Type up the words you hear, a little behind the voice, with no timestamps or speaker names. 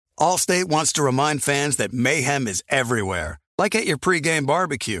Allstate wants to remind fans that mayhem is everywhere, like at your pregame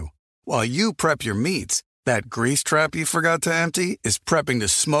barbecue. While you prep your meats, that grease trap you forgot to empty is prepping to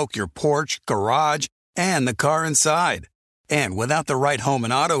smoke your porch, garage, and the car inside. And without the right home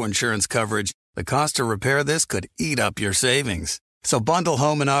and auto insurance coverage, the cost to repair this could eat up your savings. So bundle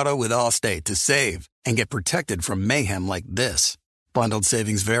home and auto with Allstate to save and get protected from mayhem like this. Bundled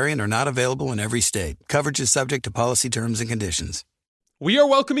savings vary and are not available in every state. Coverage is subject to policy terms and conditions. We are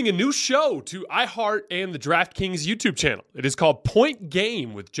welcoming a new show to iHeart and the DraftKings YouTube channel. It is called Point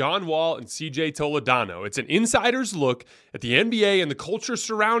Game with John Wall and CJ Toledano. It's an insider's look at the NBA and the culture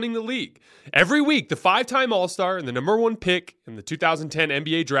surrounding the league. Every week, the five-time All-Star and the number one pick in the 2010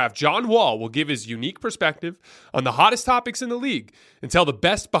 NBA draft, John Wall, will give his unique perspective on the hottest topics in the league and tell the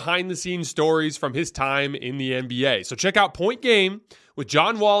best behind-the-scenes stories from his time in the NBA. So check out Point Game with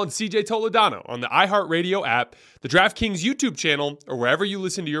John Wall and CJ Toledano on the iHeartRadio app, the DraftKings YouTube channel, or wherever you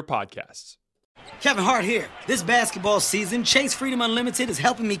listen to your podcasts. Kevin Hart here. This basketball season, Chase Freedom Unlimited is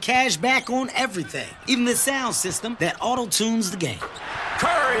helping me cash back on everything, even the sound system that auto-tunes the game.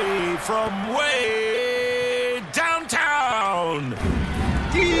 Curry from way downtown.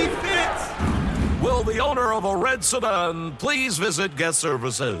 Defense! Will the owner of a red sedan please visit guest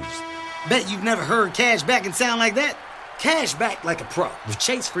services? Bet you've never heard cash back and sound like that. Cash back like a pro with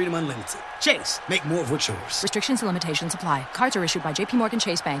Chase Freedom Unlimited. Chase, make more of what's yours. Restrictions and limitations apply. Cards are issued by JPMorgan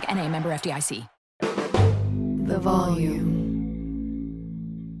Chase Bank, N.A., member FDIC. The Volume.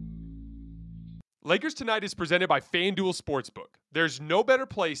 Lakers Tonight is presented by FanDuel Sportsbook. There's no better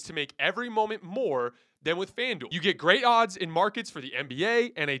place to make every moment more than with FanDuel. You get great odds in markets for the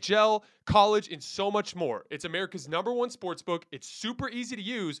NBA, NHL, college, and so much more. It's America's #1 sportsbook. It's super easy to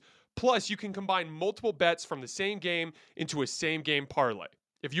use. Plus, you can combine multiple bets from the same game into a same-game parlay.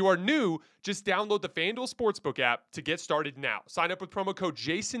 If you are new, just download the FanDuel Sportsbook app to get started now. Sign up with promo code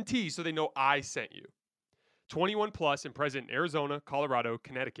JASONT so they know I sent you. 21 plus and present in Arizona, Colorado,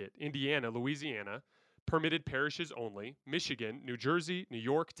 Connecticut, Indiana, Louisiana, permitted parishes only, Michigan, New Jersey, New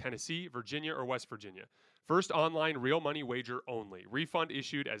York, Tennessee, Virginia, or West Virginia. First online real money wager only. Refund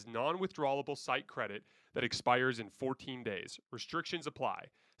issued as non-withdrawable site credit that expires in 14 days. Restrictions apply.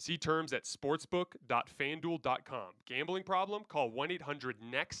 See terms at sportsbook.fanduel.com. Gambling problem? Call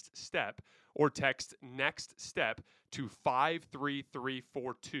 1-800-NEXT-STEP or text NEXT-STEP to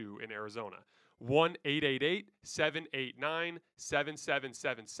 53342 in Arizona.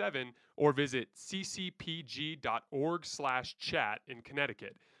 1-888-789-7777 or visit ccpg.org/chat in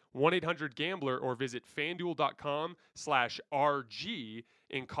Connecticut. 1-800-GAMBLER or visit fanduel.com/RG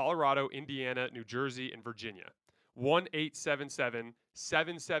in Colorado, Indiana, New Jersey, and Virginia.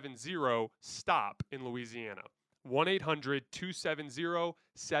 1-877-770-STOP in Louisiana.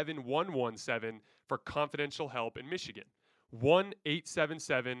 1-800-270-7117 for confidential help in Michigan.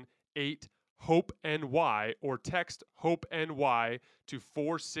 1-877-8-HOPE-NY or text HOPE-NY to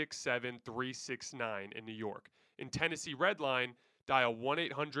 467-369 in New York. In Tennessee Redline, dial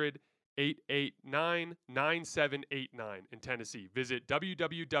 1-800-889-9789 in Tennessee. Visit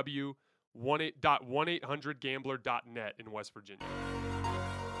www.1800gambler.net in West Virginia.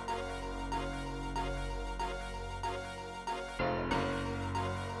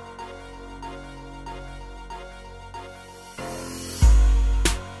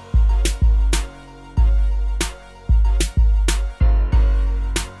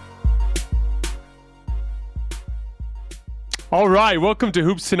 All right, welcome to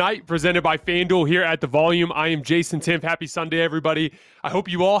Hoops Tonight, presented by FanDuel here at The Volume. I am Jason Timpf. Happy Sunday, everybody. I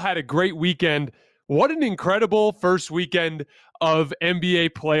hope you all had a great weekend. What an incredible first weekend of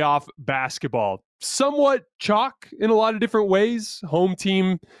NBA playoff basketball. Somewhat chalk in a lot of different ways. Home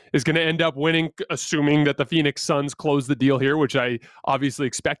team is going to end up winning, assuming that the Phoenix Suns close the deal here, which I obviously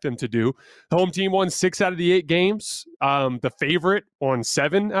expect them to do. The home team won 6 out of the 8 games. The favorite won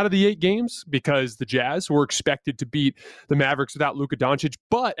 7 out of the 8 games because the Jazz were expected to beat the Mavericks without Luka Doncic.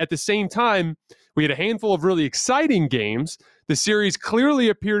 But at the same time, we had a handful of really exciting games. The series clearly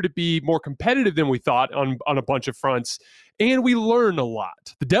appeared to be more competitive than we thought on a bunch of fronts. And we learn a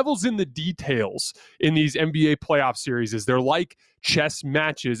lot. The devil's in the details in these NBA playoff series. They're like chess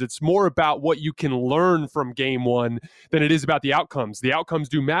matches. It's more about what you can learn from game one than it is about the outcomes. The outcomes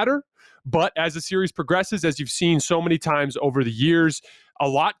do matter, but as the series progresses, as you've seen so many times over the years, a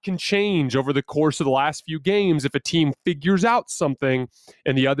lot can change over the course of the last few games if a team figures out something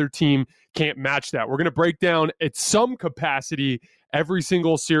and the other team can't match that. We're going to break down at some capacity every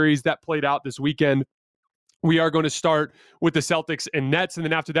single series that played out this weekend. We are going to start with the Celtics and Nets, and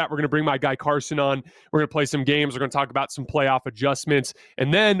then after that, we're going to bring my guy Carson on. We're going to play some games. We're going to talk about some playoff adjustments,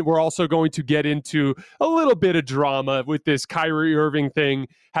 and then we're also going to get into a little bit of drama with this Kyrie Irving thing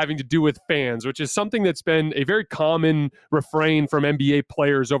having to do with fans, which is something that's been a very common refrain from NBA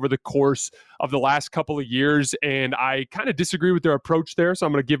players over the course of the last couple of years, and I kind of disagree with their approach there, so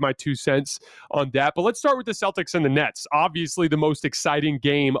I'm going to give my 2 cents on that. But let's start with the Celtics and the Nets. Obviously, the most exciting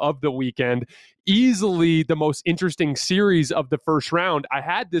game of the weekend. Easily the most interesting series of the first round. I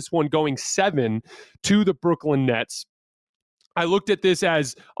had this one going 7 to the Brooklyn Nets. I looked at this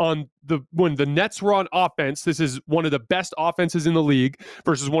as when the Nets were on offense, this is one of the best offenses in the league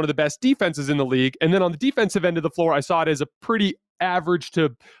versus one of the best defenses in the league. And then on the defensive end of the floor, I saw it as a pretty average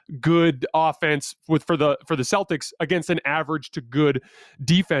to good offense for the Celtics against an average to good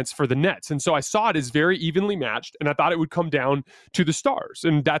defense for the Nets. And so I saw it as very evenly matched, and I thought it would come down to the stars.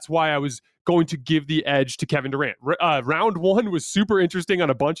 And that's why I was going to give the edge to Kevin Durant. Round 1 was super interesting on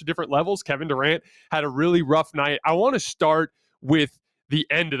a bunch of different levels. Kevin Durant had a really rough night. I want to start with the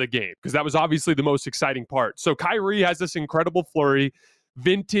end of the game because that was obviously the most exciting part. So Kyrie has this incredible flurry,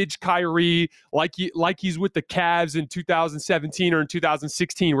 vintage Kyrie, like he's with the Cavs in 2017 or in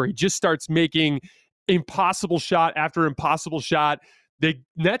 2016, where he just starts making impossible shot after impossible shot. The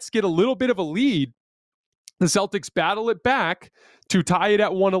Nets get a little bit of a lead. The Celtics battle it back to tie it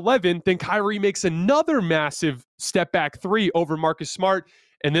at 111. Then Kyrie makes another massive step back 3 over Marcus Smart.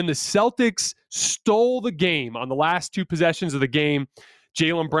 And then the Celtics stole the game on the last 2 possessions of the game.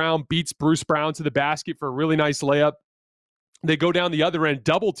 Jaylen Brown beats Bruce Brown to the basket for a really nice layup. They go down the other end,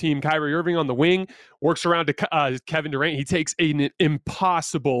 double team Kyrie Irving on the wing, works around to Kevin Durant. He takes an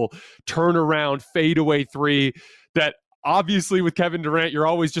impossible turnaround fadeaway 3 that obviously with Kevin Durant, you're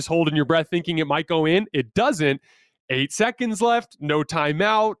always just holding your breath thinking it might go in. It doesn't. 8 seconds left, no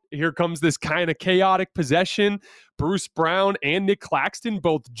timeout. Here comes this kind of chaotic possession. Bruce Brown and Nick Claxton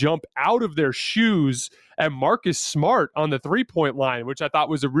both jump out of their shoes at Marcus Smart on the 3-point line, which I thought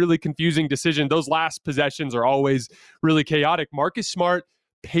was a really confusing decision. Those last possessions are always really chaotic. Marcus Smart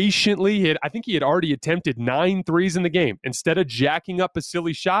patiently I think he had already attempted 9 threes in the game. Instead of jacking up a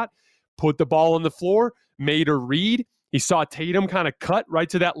silly shot, put the ball on the floor, made a read. He saw Tatum kind of cut right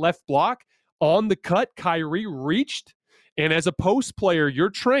to that left block. On the cut, Kyrie reached, and as a post player, you're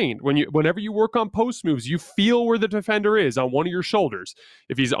trained. Whenever you work on post moves, you feel where the defender is on one of your shoulders.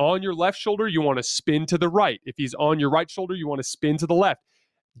 If he's on your left shoulder, you want to spin to the right. If he's on your right shoulder, you want to spin to the left.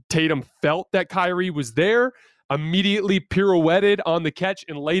 Tatum felt that Kyrie was there, immediately pirouetted on the catch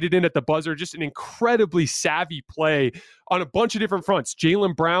and laid it in at the buzzer. Just an incredibly savvy play on a bunch of different fronts.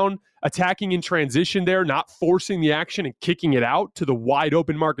 Jaylen Brown attacking in transition there, not forcing the action and kicking it out to the wide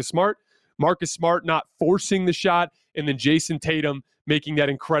open Marcus Smart. Marcus Smart not forcing the shot, and then Jason Tatum making that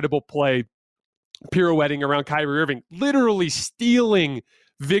incredible play, pirouetting around Kyrie Irving, literally stealing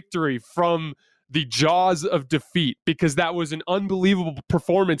victory from the jaws of defeat, because that was an unbelievable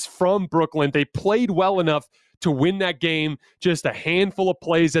performance from Brooklyn. They played well enough to win that game, just a handful of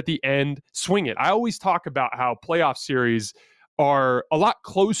plays at the end, swing it. I always talk about how playoff series are a lot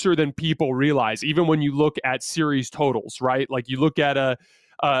closer than people realize, even when you look at series totals, right? Like you look at a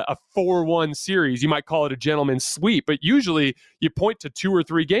 4-1 series, you might call it a gentleman's sweep, but usually you point to 2 or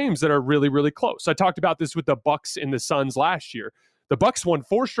 3 games that are really, really close. I talked about this with the Bucks and the Suns last year. The Bucks won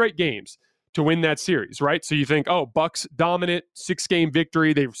 4 straight games to win that series, right? So you think, oh, Bucks dominant, 6-game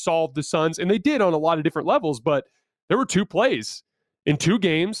victory, they've solved the Suns, and they did on a lot of different levels, but there were 2 plays in 2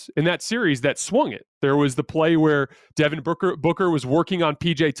 games in that series that swung it. There was the play where Devin Booker was working on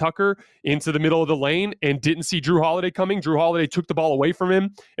PJ Tucker into the middle of the lane and didn't see Drew Holiday coming. Drew Holiday took the ball away from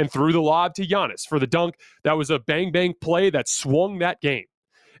him and threw the lob to Giannis for the dunk. That was a bang-bang play that swung that game.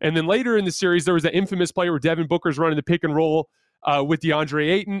 And then later in the series, there was that infamous play where Devin Booker's running the pick and roll with DeAndre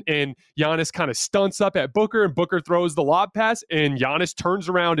Ayton, and Giannis kind of stunts up at Booker, and Booker throws the lob pass, and Giannis turns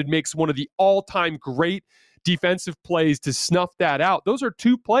around and makes one of the all-time great defensive plays to snuff that out. Those are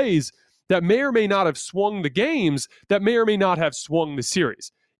 2 plays that may or may not have swung the games, that may or may not have swung the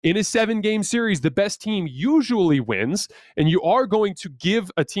series. In a 7-game series, the best team usually wins, and you are going to give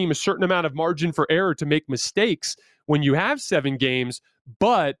a team a certain amount of margin for error to make mistakes when you have 7 games,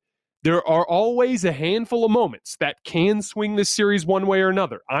 but there are always a handful of moments that can swing this series one way or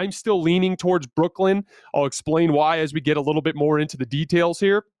another. I'm still leaning towards Brooklyn. I'll explain why as we get a little bit more into the details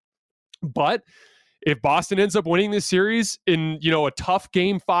here. But if Boston ends up winning this series in, a tough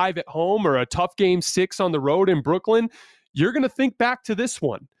game 5 at home or a tough game 6 on the road in Brooklyn, you're going to think back to this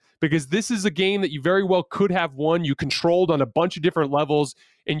one, because this is a game that you very well could have won. You controlled on a bunch of different levels,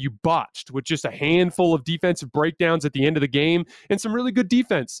 and you botched with just a handful of defensive breakdowns at the end of the game and some really good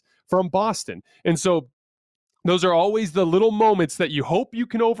defense from Boston. And so Those are always the little moments that you hope you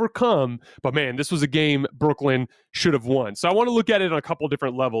can overcome. But man, this was a game Brooklyn should have won. So I want to look at it on a couple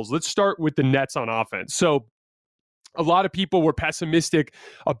different levels. Let's start with the Nets on offense. So a lot of people were pessimistic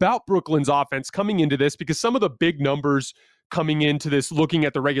about Brooklyn's offense coming into this because some of the big numbers coming into this, looking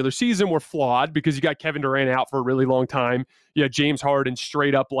at the regular season, were flawed because you got Kevin Durant out for a really long time. You had James Harden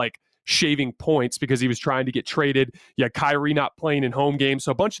straight up like shaving points because he was trying to get traded. You had Kyrie not playing in home games.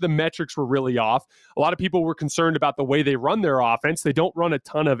 So a bunch of the metrics were really off. A lot of people were concerned about the way they run their offense. They don't run a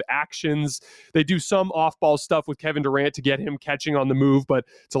ton of actions. They do some off-ball stuff with Kevin Durant to get him catching on the move, but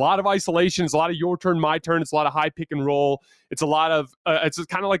it's a lot of isolation. It's a lot of your turn, my turn. It's a lot of high pick and roll. It's a lot of, it's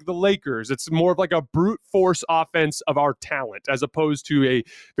kind of like the Lakers. It's more of like a brute force offense of our talent as opposed to a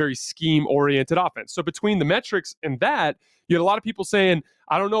very scheme-oriented offense. So between the metrics and that, you had a lot of people saying,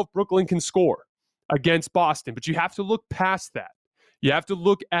 I don't know if Brooklyn can score against Boston, but you have to look past that. You have to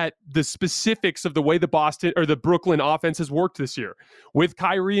look at the specifics of the way the Boston or the Brooklyn offense has worked this year. With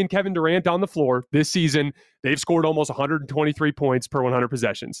Kyrie and Kevin Durant on the floor this season, they've scored almost 123 points per 100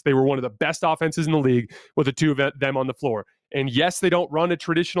 possessions. They were one of the best offenses in the league with the two of them on the floor. And yes, they don't run a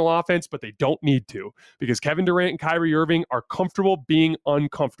traditional offense, but they don't need to because Kevin Durant and Kyrie Irving are comfortable being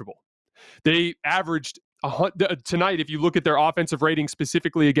uncomfortable. They averaged tonight, if you look at their offensive rating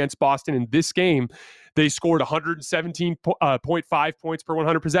specifically against Boston in this game, they scored 117.5 points per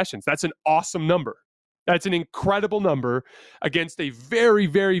 100 possessions. That's an awesome number. That's an incredible number against a very,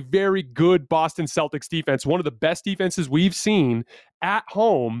 very, very good Boston Celtics defense, one of the best defenses we've seen at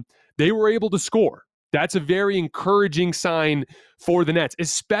home. They were able to score. That's a very encouraging sign for the Nets,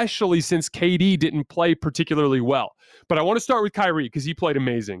 especially since KD didn't play particularly well. But I want to start with Kyrie because he played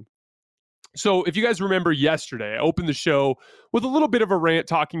amazing. So if you guys remember yesterday, I opened the show with a little bit of a rant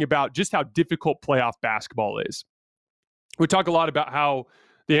talking about just how difficult playoff basketball is. We talk a lot about how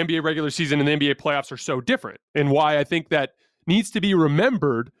the NBA regular season and the NBA playoffs are so different and why I think that needs to be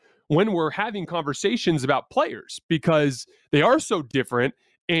remembered when we're having conversations about players because they are so different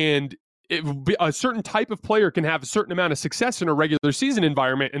and a certain type of player can have a certain amount of success in a regular season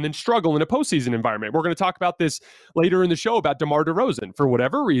environment and then struggle in a postseason environment. We're going to talk about this later in the show about DeMar DeRozan. For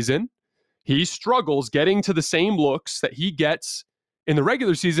whatever reason, he struggles getting to the same looks that he gets in the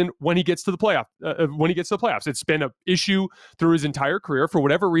regular season when he gets to the playoffs. It's been an issue through his entire career. For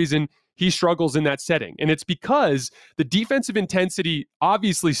whatever reason, he struggles in that setting. And it's because the defensive intensity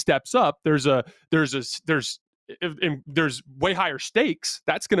obviously steps up. There's way higher stakes.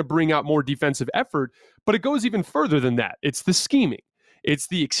 That's going to bring out more defensive effort, but it goes even further than that. It's the scheming. It's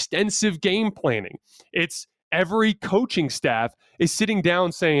the extensive game planning. It's every coaching staff is sitting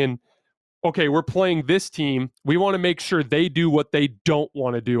down saying, okay, we're playing this team. We want to make sure they do what they don't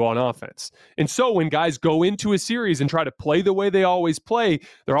want to do on offense. And so when guys go into a series and try to play the way they always play,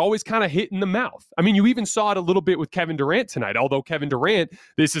 they're always kind of hit in the mouth. I mean, you even saw it a little bit with Kevin Durant tonight. Although Kevin Durant,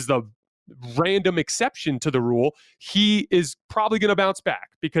 this is the random exception to the rule, he is probably going to bounce back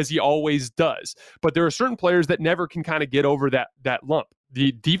because he always does. But there are certain players that never can kind of get over that lump.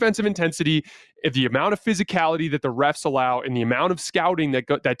 The defensive intensity, the amount of physicality that the refs allow, and the amount of scouting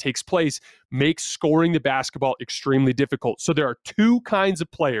that takes place makes scoring the basketball extremely difficult. So there are two kinds of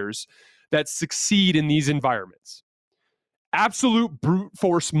players that succeed in these environments. Absolute brute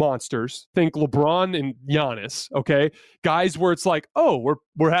force monsters. Think LeBron and Giannis, okay? Guys where it's like, oh,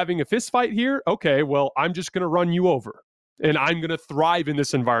 we're having a fist fight here? Okay, well, I'm just going to run you over. And I'm going to thrive in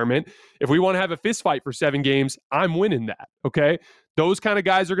this environment. If we want to have a fist fight for 7 games, I'm winning that, okay? Those kind of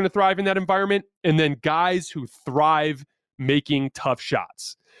guys are going to thrive in that environment. And then guys who thrive making tough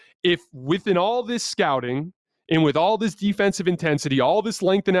shots. If within all this scouting and with all this defensive intensity, all this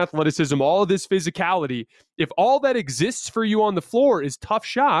length and athleticism, all of this physicality, if all that exists for you on the floor is tough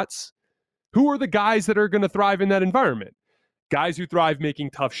shots, who are the guys that are going to thrive in that environment? Guys who thrive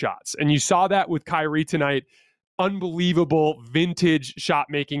making tough shots. And you saw that with Kyrie tonight. Unbelievable vintage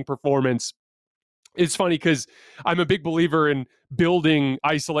shot-making performance. It's funny because I'm a big believer in building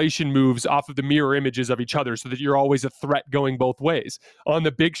isolation moves off of the mirror images of each other so that you're always a threat going both ways. On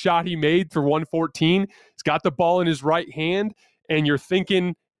the big shot he made for 114, he's got the ball in his right hand, and you're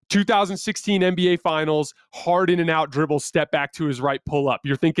thinking 2016 NBA Finals, hard in and out dribble, step back to his right, pull up.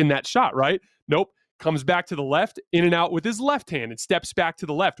 You're thinking that shot, right? Nope. Comes back to the left, in and out with his left hand, and steps back to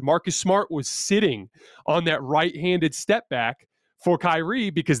the left. Marcus Smart was sitting on that right-handed step back for Kyrie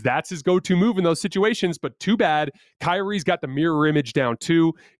because that's his go-to move in those situations. But too bad, Kyrie's got the mirror image down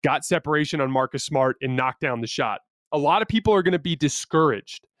too, got separation on Marcus Smart, and knocked down the shot. A lot of people are going to be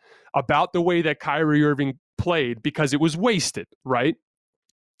discouraged about the way that Kyrie Irving played because it was wasted, right?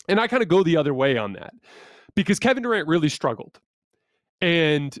 And I kind of go the other way on that because Kevin Durant really struggled.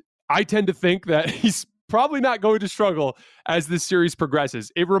 And I tend to think that he's probably not going to struggle as this series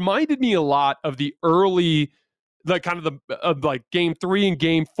progresses. It reminded me a lot of the early, like kind of like game 3 and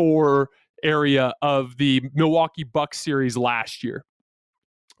game 4 area of the Milwaukee Bucks series last year,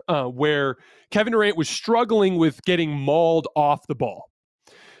 where Kevin Durant was struggling with getting mauled off the ball.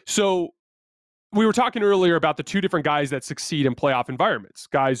 So we were talking earlier about the two different guys that succeed in playoff environments,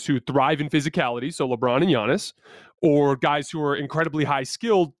 guys who thrive in physicality, so LeBron and Giannis, or guys who are incredibly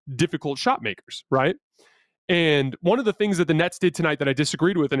high-skilled, difficult shot makers, right? And one of the things that the Nets did tonight that I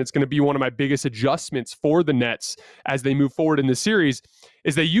disagreed with, and it's going to be one of my biggest adjustments for the Nets as they move forward in this series,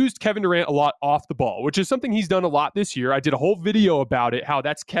 is they used Kevin Durant a lot off the ball, which is something he's done a lot this year. I did a whole video about it, how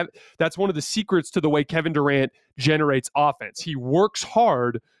that's one of the secrets to the way Kevin Durant generates offense. He works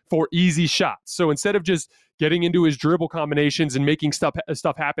hard for easy shots. So instead of just getting into his dribble combinations and making stuff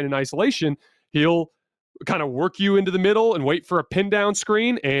happen in isolation, he'll kind of work you into the middle and wait for a pin down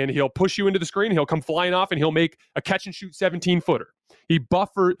screen, and he'll push you into the screen. He'll come flying off and he'll make a catch and shoot 17-footer.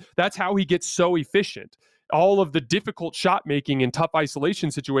 That's how he gets so efficient. All of the difficult shot making in tough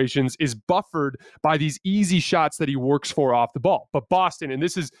isolation situations is buffered by these easy shots that he works for off the ball. But Boston, and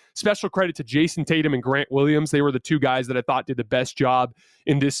this is special credit to Jason Tatum and Grant Williams, they were the two guys that I thought did the best job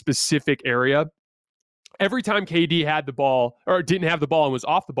in this specific area. Every time KD had the ball or didn't have the ball and was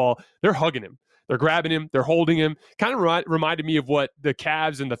off the ball, they're hugging him. They're grabbing him. They're holding him. Kind of reminded me of what the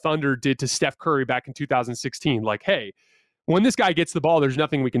Cavs and the Thunder did to Steph Curry back in 2016. Like, hey, when this guy gets the ball, there's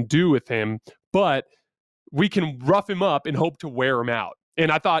nothing we can do with him, but we can rough him up and hope to wear him out. And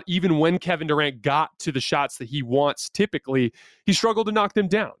I thought even when Kevin Durant got to the shots that he wants, typically, he struggled to knock them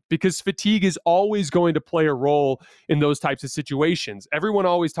down because fatigue is always going to play a role in those types of situations. Everyone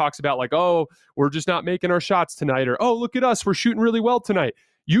always talks about like, oh, we're just not making our shots tonight, or, oh, look at us, we're shooting really well tonight.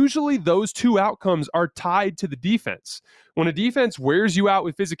 Usually those two outcomes are tied to the defense. When a defense wears you out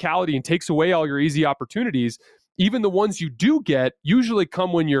with physicality and takes away all your easy opportunities, even the ones you do get usually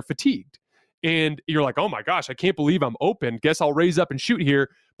come when you're fatigued. And you're like, oh my gosh, I can't believe I'm open. Guess I'll raise up and shoot here.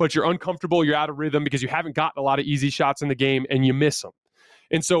 But you're uncomfortable. You're out of rhythm because you haven't gotten a lot of easy shots in the game and you miss them.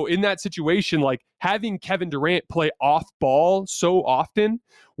 And so in that situation, like having Kevin Durant play off ball so often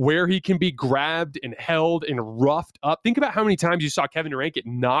where he can be grabbed and held and roughed up. Think about how many times you saw Kevin Durant get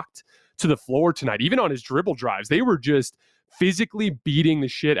knocked to the floor tonight, even on his dribble drives. They were just physically beating the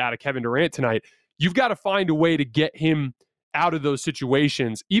shit out of Kevin Durant tonight. You've got to find a way to get him out of those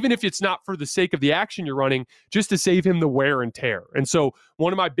situations, even if it's not for the sake of the action you're running, just to save him the wear and tear. And so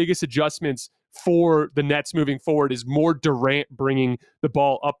one of my biggest adjustments for the Nets moving forward is more Durant bringing the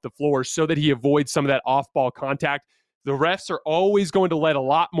ball up the floor so that he avoids some of that off-ball contact. The refs are always going to let a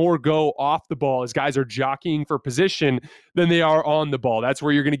lot more go off the ball as guys are jockeying for position than they are on the ball. That's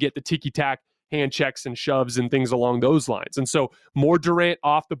where you're going to get the ticky-tack hand checks and shoves and things along those lines. And so more Durant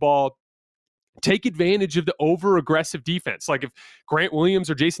off the ball. Take advantage of the over-aggressive defense. Like if Grant Williams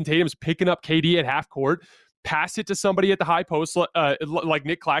or Jason Tatum's picking up KD at half court, pass it to somebody at the high post like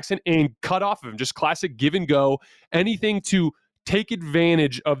Nick Claxton and cut off of him. Just classic give and go. Anything to take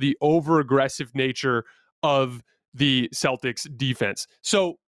advantage of the over-aggressive nature of the Celtics defense.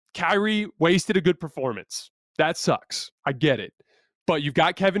 So Kyrie wasted a good performance. That sucks. I get it. But you've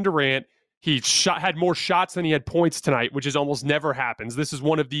got Kevin Durant. He had more shots than he had points tonight, which is almost never happens. This is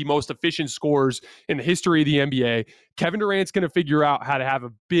one of the most efficient scorers in the history of the NBA. Kevin Durant's going to figure out how to have a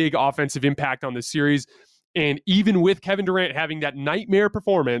big offensive impact on this series. And even with Kevin Durant having that nightmare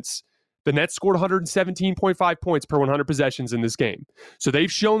performance, the Nets scored 117.5 points per 100 possessions in this game. So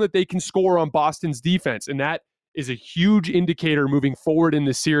they've shown that they can score on Boston's defense. And that is a huge indicator moving forward in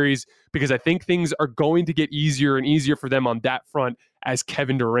this series because I think things are going to get easier and easier for them on that front as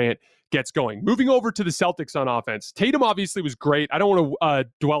Kevin Durant gets going. Moving over to the Celtics on offense, Tatum obviously was great. I don't want to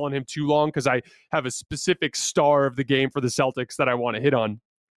dwell on him too long because I have a specific star of the game for the Celtics that I want to hit on.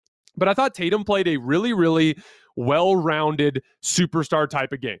 But I thought Tatum played a really, really well-rounded superstar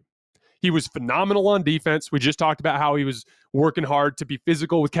type of game. He was phenomenal on defense. We just talked about how he was working hard to be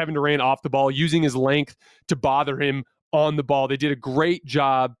physical with Kevin Durant off the ball, using his length to bother him on the ball. They did a great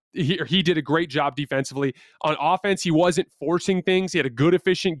job. He did a great job defensively. On offense, he wasn't forcing things. He had a good,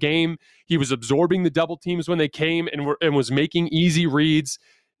 efficient game. He was absorbing the double teams when they came and was making easy reads.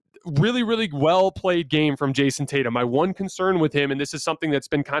 Really, really well-played game from Jason Tatum. My one concern with him, and this is something that's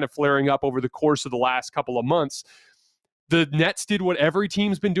been kind of flaring up over the course of the last couple of months, the Nets did what every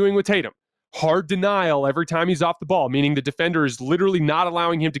team's been doing with Tatum. Hard denial every time he's off the ball, meaning the defender is literally not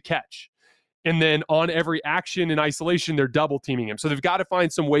allowing him to catch. And then on every action in isolation, they're double teaming him. So they've got to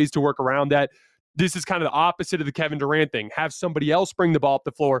find some ways to work around that. this is kind of the opposite of the Kevin Durant thing. Have somebody else bring the ball up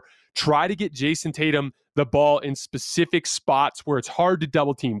the floor. Try to get Jason Tatum the ball in specific spots where it's hard to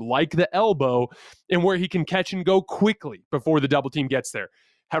double team, like the elbow, and where he can catch and go quickly before the double team gets there.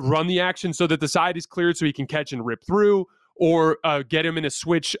 Have run the action so that the side is cleared so he can catch and rip through, or get him in a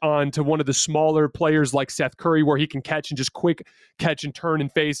switch on to one of the smaller players like Seth Curry where he can catch and just quick catch and turn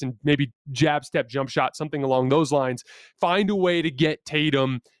and face and maybe jab step jump shot, something along those lines. Find a way to get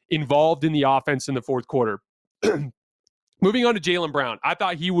Tatum involved in the offense in the fourth quarter. Moving on to Jaylen Brown, I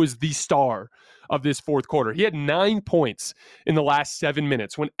thought he was the star of this fourth quarter. He had 9 points in the last 7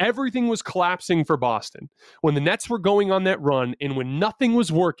 minutes when everything was collapsing for Boston, when the Nets were going on that run, and when nothing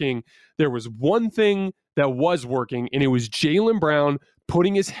was working. There was one thing that was working, and it was Jaylen Brown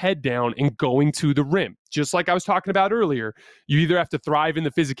putting his head down and going to the rim. Just like I was talking about earlier, you either have to thrive in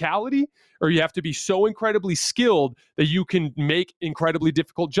the physicality or you have to be so incredibly skilled that you can make incredibly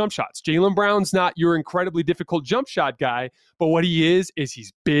difficult jump shots. Jaylen Brown's not your incredibly difficult jump shot guy, but what he is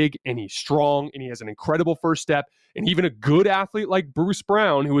he's big and he's strong and he has an incredible first step. And even a good athlete like Bruce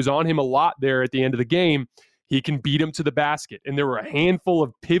Brown, who was on him a lot there at the end of the game, he can beat him to the basket. And there were a handful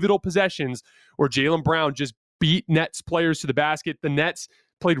of pivotal possessions where Jaylen Brown just beat Nets players to the basket. The Nets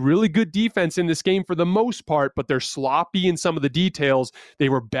played really good defense in this game for the most part, but they're sloppy in some of the details. They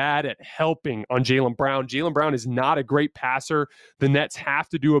were bad at helping on Jaylen Brown. Jaylen Brown is not a great passer. The Nets have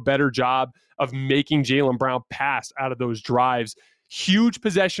to do a better job of making Jaylen Brown pass out of those drives. Huge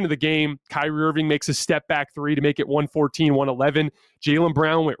possession of the game. Kyrie Irving makes a step back three to make it 114-111. Jaylen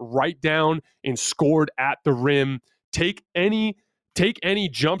Brown went right down and scored at the rim. Take any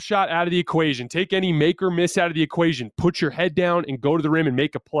jump shot out of the equation. Take any make or miss out of the equation. Put your head down and go to the rim and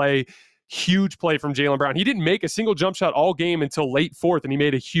make a play. Huge play from Jaylen Brown. He didn't make a single jump shot all game until late fourth, and he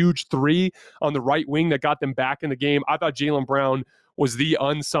made a huge three on the right wing that got them back in the game. I thought Jaylen Brown was the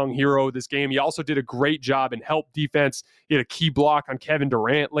unsung hero of this game. He also did a great job in help defense. He had a key block on Kevin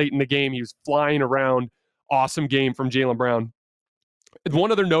Durant late in the game. He was flying around. Awesome game from Jaylen Brown.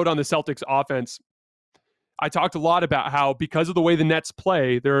 One other note on the Celtics offense. I talked a lot about how because of the way the Nets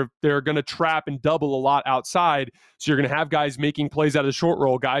play, they're going to trap and double a lot outside. So you're going to have guys making plays out of the short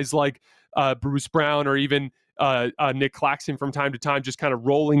roll, guys like Bruce Brown or even Nick Claxton from time to time, just kind of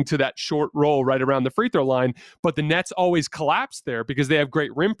rolling to that short roll right around the free throw line. But the Nets always collapse there because they have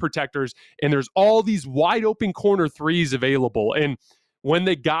great rim protectors, and there's all these wide open corner threes available. And when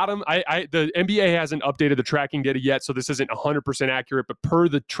they got him, the NBA hasn't updated the tracking data yet, so this isn't 100% accurate. But per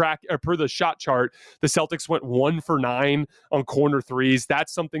the shot chart, the Celtics went 1 for 9 on corner threes.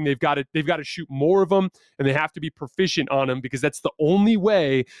 That's something they've got to shoot more of them, and they have to be proficient on them because that's the only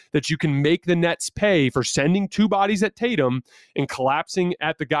way that you can make the Nets pay for sending two bodies at Tatum and collapsing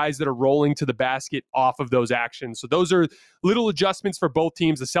at the guys that are rolling to the basket off of those actions. So those are little adjustments for both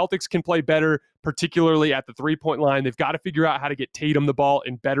teams. The Celtics can play better, particularly at the three-point line. They've got to figure out how to get Tatum the ball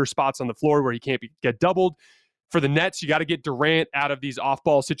in better spots on the floor where he can't get doubled. For the Nets, you got to get Durant out of these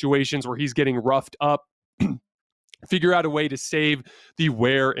off-ball situations where he's getting roughed up. Figure out a way to save the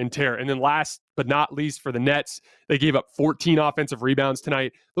wear and tear. And then last but not least for the Nets, they gave up 14 offensive rebounds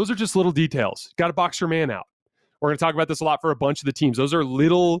tonight. Those are just little details. Got to box your man out. We're going to talk about this a lot for a bunch of the teams. Those are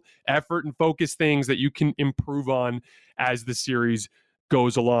little effort and focus things that you can improve on as the series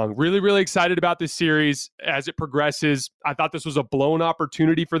goes along. Really, really excited about this series as it progresses. I thought this was a blown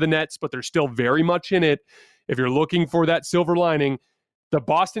opportunity for the Nets, but they're still very much in it. If you're looking for that silver lining, the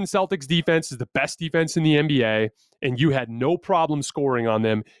Boston Celtics defense is the best defense in the NBA, and you had no problem scoring on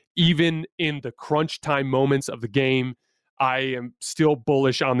them, even in the crunch time moments of the game. I am still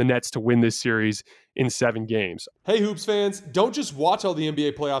bullish on the Nets to win this series in 7 games. Hey, Hoops fans, don't just watch all the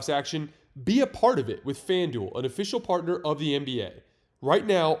NBA playoffs action. Be a part of it with FanDuel, an official partner of the NBA. Right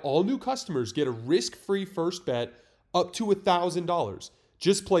now, all new customers get a risk-free first bet up to $1,000.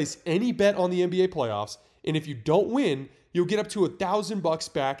 Just place any bet on the NBA playoffs, and if you don't win, you'll get up to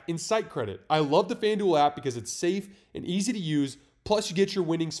 $1,000 back in site credit. I love the FanDuel app because it's safe and easy to use, plus you get your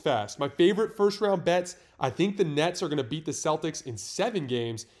winnings fast. My favorite first-round bets, I think the Nets are going to beat the Celtics in 7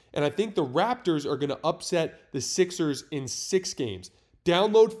 games, and I think the Raptors are going to upset the Sixers in 6 games.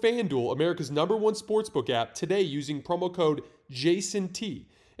 Download FanDuel, America's #1 sportsbook app, today using promo code JASONT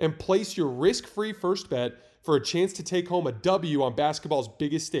and place your risk-free first bet for a chance to take home a W on basketball's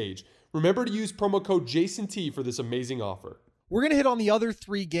biggest stage. Remember to use promo code JASONT for this amazing offer. We're going to hit on the other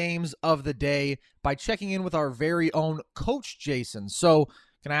 3 games of the day by checking in with our very own Coach Jason. So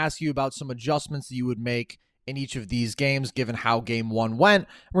can I ask you about some adjustments that you would make in each of these games, given how Game 1 went?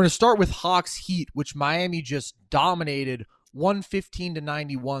 We're going to start with Hawks Heat, which Miami just dominated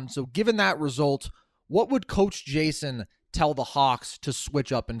 115-91. So given that result, what would Coach Jason tell the Hawks to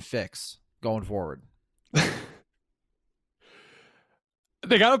switch up and fix? going forward?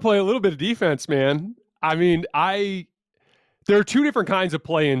 They got to play a little bit of defense, man. I mean, there are two different kinds of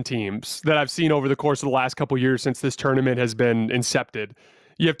play-in teams that I've seen over the course of the last couple of years since this tournament has been incepted.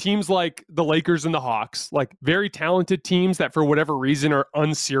 You have teams like the Lakers and the Hawks, like very talented teams that for whatever reason are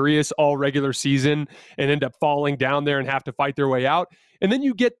unserious all regular season and end up falling down there and have to fight their way out. And then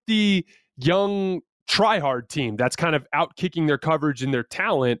you get the young try-hard team that's kind of out kicking their coverage and their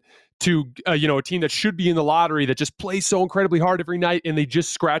talent to a team that should be in the lottery that just plays so incredibly hard every night and they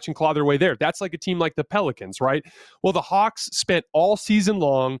just scratch and claw their way there. That's like a team like the Pelicans, right? Well, the Hawks spent all season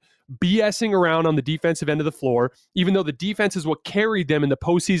long BSing around on the defensive end of the floor, even though the defense is what carried them in the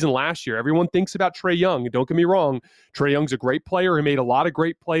postseason last year. Everyone thinks about Trae Young. Don't get me wrong. Trae Young's a great player. He made a lot of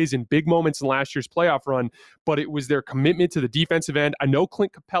great plays in big moments in last year's playoff run, but it was their commitment to the defensive end. I know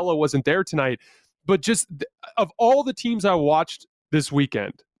Clint Capella wasn't there tonight, but just of all the teams I watched this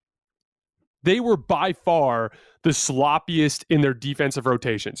weekend, they were by far the sloppiest in their defensive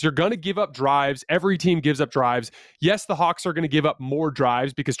rotations. You're going to give up drives. Every team gives up drives. Yes, the Hawks are going to give up more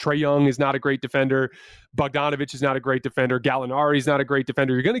drives because Trae Young is not a great defender. Bogdanovich is not a great defender. Gallinari is not a great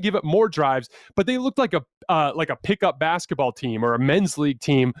defender. You're going to give up more drives, but they looked like a pickup basketball team or a men's league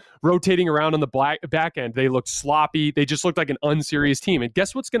team rotating around on the back end. They looked sloppy. They just looked like an unserious team. And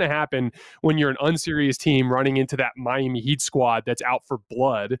guess what's going to happen when you're an unserious team running into that Miami Heat squad that's out for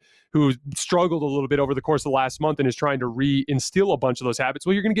blood, who struggled a little bit over the course of the last month and is trying to reinstill a bunch of those habits?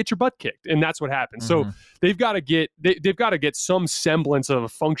 Well, you're going to get your butt kicked, and that's what happens. So they've got to get some semblance of a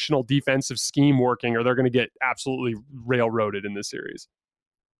functional defensive scheme working, or they're going to get absolutely railroaded in this series.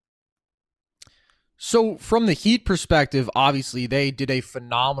 So from the Heat perspective, obviously they did a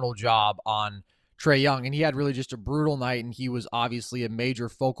phenomenal job on Trae Young, and he had really just a brutal night, and he was obviously a major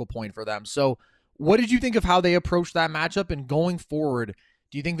focal point for them. So what did you think of how they approached that matchup? And going forward,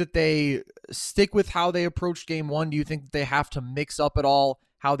 do you think that they stick with how they approached game one? Do you think that they have to mix up at all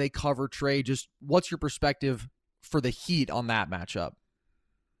how they cover Trae? Just what's your perspective for the Heat on that matchup?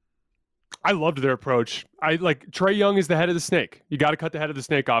 I loved their approach. Trae Young is the head of the snake. You got to cut the head of the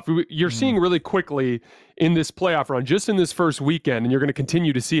snake off. You're seeing really quickly in this playoff run, just in this first weekend, and you're going to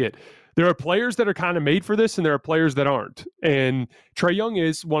continue to see it. There are players that are kind of made for this, and there are players that aren't. And Trae Young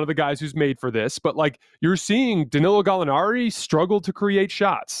is one of the guys who's made for this. But you're seeing Danilo Gallinari struggle to create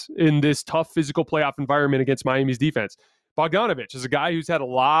shots in this tough physical playoff environment against Miami's defense. Bogdanovich is a guy who's had a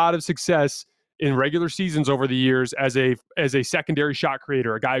lot of success in regular seasons over the years as a secondary shot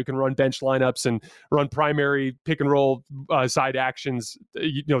creator, a guy who can run bench lineups and run primary pick and roll side actions,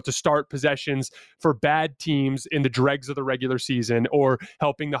 to start possessions for bad teams in the dregs of the regular season, or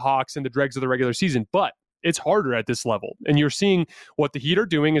helping the Hawks in the dregs of the regular season. But it's harder at this level. And you're seeing what the Heat are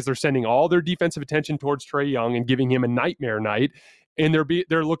doing is they're sending all their defensive attention towards Trae Young and giving him a nightmare night. And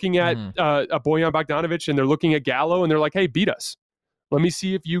they're looking at Bojan Bogdanovich, and they're looking at Gallo, and they're like, hey, beat us. Let me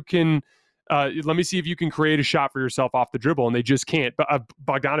see if you can create a shot for yourself off the dribble, and they just can't. But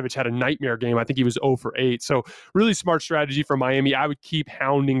Bogdanovich had a nightmare game. I think he was 0 for 8. So really smart strategy from Miami. I would keep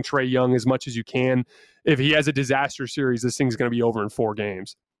hounding Trae Young as much as you can. If he has a disaster series, this thing's going to be over in 4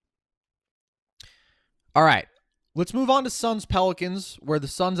 games. All right, let's move on to Suns-Pelicans, where the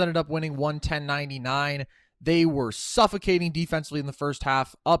Suns ended up winning 110-99. They were suffocating defensively in the first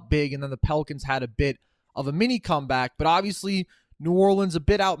half, up big, and then the Pelicans had a bit of a mini comeback. But obviously, New Orleans a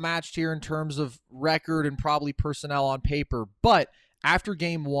bit outmatched here in terms of record and probably personnel on paper. But after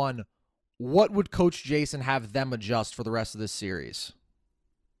game one, what would Coach Jason have them adjust for the rest of this series?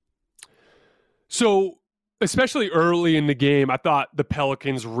 So, especially early in the game, I thought the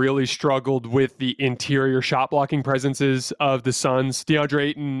Pelicans really struggled with the interior shot blocking presences of the Suns. DeAndre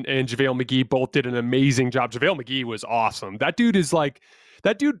Ayton and JaVale McGee both did an amazing job. JaVale McGee was awesome. That dude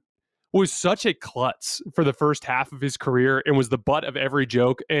was such a klutz for the first half of his career and was the butt of every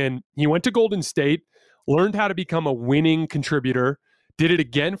joke. And he went to Golden State, learned how to become a winning contributor, did it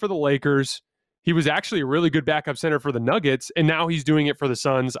again for the Lakers. He was actually a really good backup center for the Nuggets, and now he's doing it for the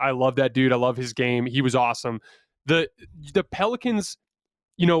Suns. I love that dude. I love his game. He was awesome. The Pelicans,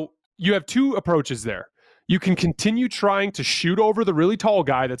 you have 2 approaches there. You can continue trying to shoot over the really tall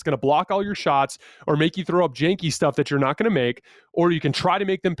guy that's going to block all your shots or make you throw up janky stuff that you're not going to make, or you can try to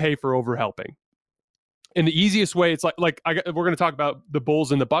make them pay for overhelping. And the easiest way, it's we're going to talk about the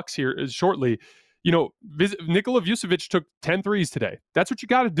Bulls and the Bucks here shortly. Nikola Vucevic took 10 threes today. That's what you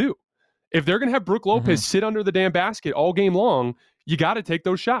got to do. If they're going to have Brook Lopez sit under the damn basket all game long, you got to take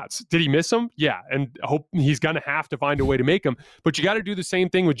those shots. Did he miss them? Yeah, and I hope he's going to have to find a way to make them. But you got to do the same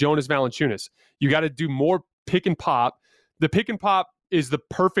thing with Jonas Valanciunas. You got to do more pick and pop. The pick and pop is the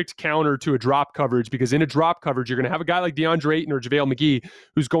perfect counter to a drop coverage, because in a drop coverage, you're going to have a guy like DeAndre Ayton or JaVale McGee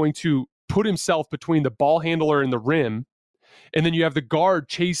who's going to put himself between the ball handler and the rim, and then you have the guard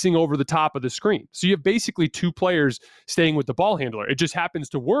chasing over the top of the screen. So you have basically two players staying with the ball handler. It just happens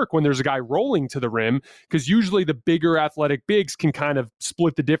to work when there's a guy rolling to the rim, because usually the bigger athletic bigs can kind of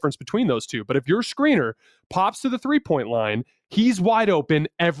split the difference between those two. But if your screener pops to the three-point line, he's wide open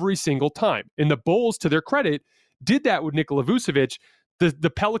every single time. And the Bulls, to their credit, did that with Nikola Vucevic.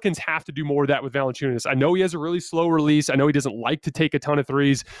 The Pelicans have to do more of that with Valanciunas. I know he has a really slow release. I know he doesn't like to take a ton of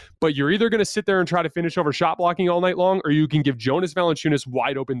threes, but you're either going to sit there and try to finish over shot blocking all night long, or you can give Jonas Valanciunas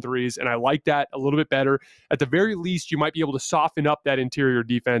wide open threes, and I like that a little bit better. At the very least, you might be able to soften up that interior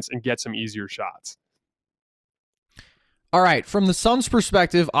defense and get some easier shots. All right, from the Suns'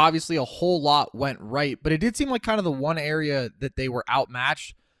 perspective, obviously a whole lot went right, but it did seem like kind of the one area that they were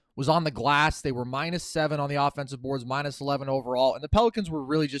outmatched was on the glass. They were -7 on the offensive boards, -11 overall, and the Pelicans were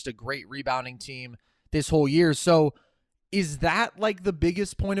really just a great rebounding team this whole year. So is that like the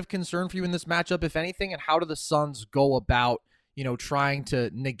biggest point of concern for you in this matchup, if anything, and how do the Suns go about, trying to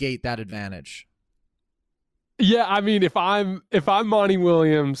negate that advantage? Yeah, I mean, if I'm Monty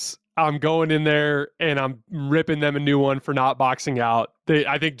Williams, I'm going in there and I'm ripping them a new one for not boxing out.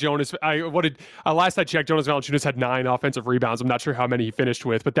 I think last I checked, Jonas Valanciunas had 9 offensive rebounds. I'm not sure how many he finished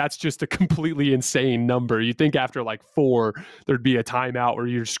with, but that's just a completely insane number. You'd think after like 4, there'd be a timeout where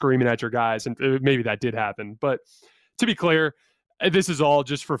you're screaming at your guys, and maybe that did happen. But to be clear, this is all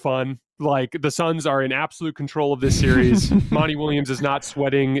just for fun. Like, the Suns are in absolute control of this series. Monty Williams is not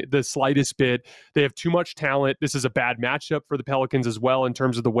sweating the slightest bit. They have too much talent. This is a bad matchup for the Pelicans as well in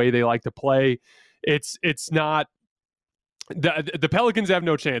terms of the way they like to play. It's not the Pelicans have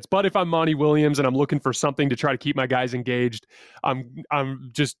no chance. But if I'm Monty Williams and I'm looking for something to try to keep my guys engaged,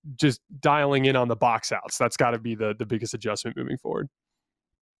 I'm just dialing in on the box outs. That's got to be the biggest adjustment moving forward.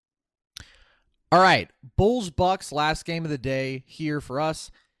 All right, Bulls-Bucks, last game of the day here for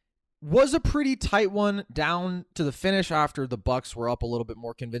us. Was a pretty tight one down to the finish after the Bucks were up a little bit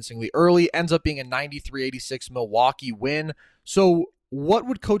more convincingly early. Ends up being a 93-86 Milwaukee win. So what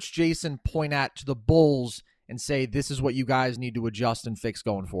would Coach Jason point at to the Bulls and say, this is what you guys need to adjust and fix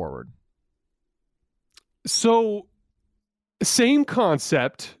going forward? So same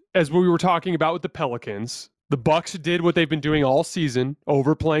concept as what we were talking about with the Pelicans. The Bucks did what they've been doing all season,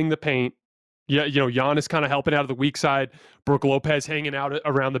 overplaying the paint. Yeah, Giannis kind of helping out of the weak side. Brook Lopez hanging out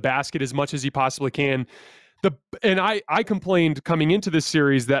around the basket as much as he possibly can. I complained coming into this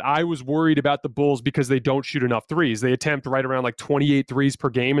series that I was worried about the Bulls because they don't shoot enough threes. They attempt right around like 28 threes per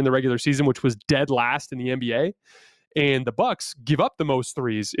game in the regular season, which was dead last in the NBA. And the Bucks give up the most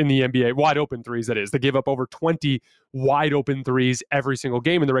threes in the NBA, wide open threes, that is. They give up over 20 wide open threes every single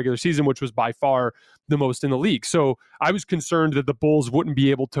game in the regular season, which was by far the most in the league. So I was concerned that the Bulls wouldn't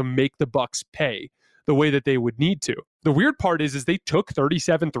be able to make the Bucks pay the way that they would need to. The weird part is they took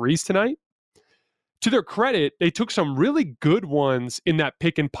 37 threes tonight. To their credit, they took some really good ones in that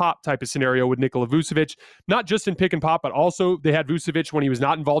pick and pop type of scenario with Nikola Vucevic. Not just in pick and pop, but also they had Vucevic when he was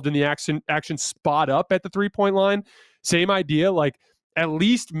not involved in the action spot up at the three-point line. Same idea, like at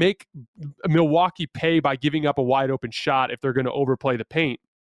least make Milwaukee pay by giving up a wide open shot if they're going to overplay the paint.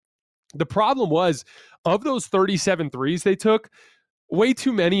 The problem was, of those 37 threes they took, way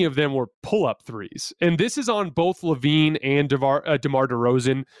too many of them were pull-up threes. And this is on both LaVine and DeMar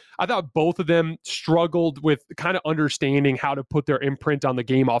DeRozan. I thought both of them struggled with kind of understanding how to put their imprint on the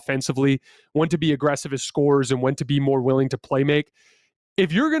game offensively, when to be aggressive as scorers and when to be more willing to play make.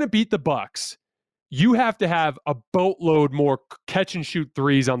 If you're going to beat the Bucks, you have to have a boatload more catch-and-shoot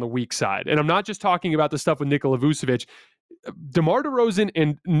threes on the weak side. And I'm not just talking about the stuff with Nikola Vucevic. DeMar DeRozan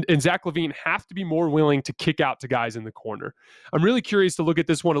and Zach LaVine have to be more willing to kick out to guys in the corner. I'm really curious to look at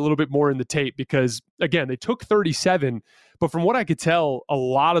this one a little bit more in the tape because, again, they took 37, but from what I could tell, a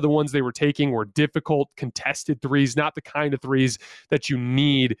lot of the ones they were taking were difficult, contested threes, not the kind of threes that you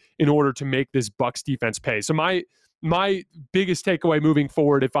need in order to make this Bucks defense pay. So my biggest takeaway moving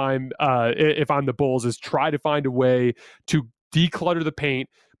forward, if I'm the Bulls, is try to find a way to declutter the paint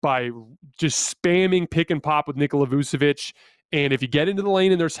by just spamming pick and pop with Nikola Vucevic. And if you get into the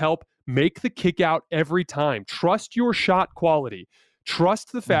lane and there's help, make the kick out every time. Trust your shot quality.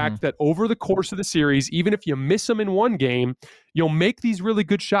 Trust the fact that over the course of the series, even if you miss them in one game, you'll make these really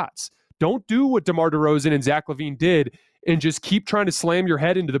good shots. Don't do what DeMar DeRozan and Zach LaVine did and just keep trying to slam your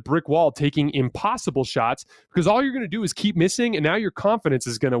head into the brick wall, taking impossible shots, because all you're going to do is keep missing, and now your confidence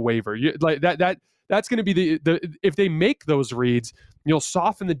is going to waver. That's going to be the if they make those reads, you'll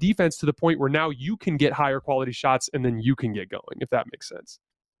soften the defense to the point where now you can get higher quality shots and then you can get going, if that makes sense.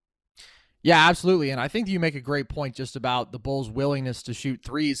 Yeah, absolutely. And I think you make a great point just about the Bulls' willingness to shoot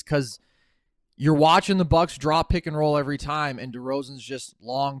threes because, you're watching the Bucks drop pick and roll every time, and DeRozan's just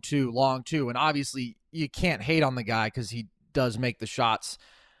long two. And obviously, you can't hate on the guy because he does make the shots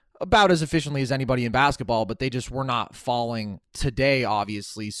about as efficiently as anybody in basketball, but they just were not falling today,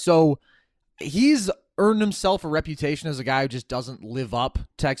 obviously. So he's earned himself a reputation as a guy who just doesn't live up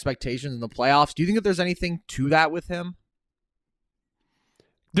to expectations in the playoffs. Do you think that there's anything to that with him?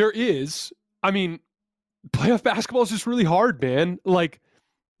 There is. I mean, playoff basketball is just really hard, man. Like,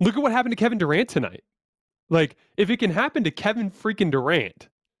 look at what happened to Kevin Durant tonight. Like, if it can happen to Kevin freaking Durant,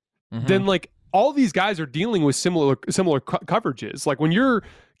 then like all these guys are dealing with similar coverages. Like when you're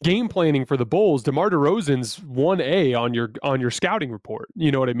game planning for the Bulls, DeMar DeRozan's 1A on your scouting report.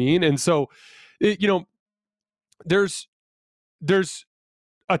 You know what I mean? And so, there's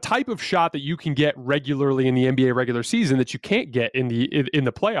a type of shot that you can get regularly in the NBA regular season that you can't get in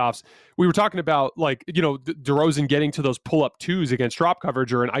the playoffs. We were talking about DeRozan getting to those pull-up twos against drop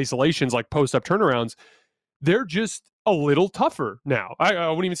coverage or in isolations like post-up turnarounds. They're just a little tougher now. I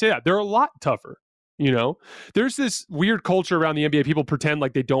wouldn't even say that. They're a lot tougher. There's this weird culture around the NBA. People pretend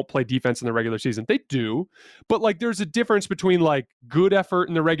like they don't play defense in the regular season. They do, but like there's a difference between like good effort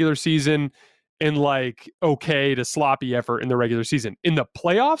in the regular season and like okay to sloppy effort in the regular season. In the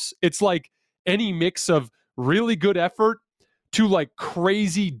playoffs, it's like any mix of really good effort to like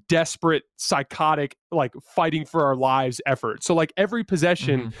crazy, desperate, psychotic, like fighting for our lives effort. So like every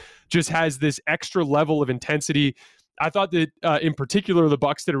possession just has this extra level of intensity. I thought that in particular, the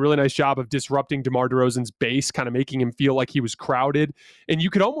Bucks did a really nice job of disrupting DeMar DeRozan's base, kind of making him feel like he was crowded. And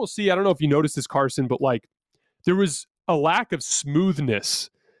you could almost see, I don't know if you noticed this, Carson, but like there was a lack of smoothness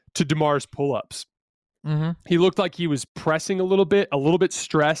to DeMar's pull-ups. He looked like he was pressing a little bit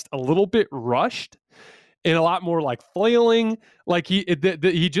stressed, a little bit rushed, and a lot more like flailing. Like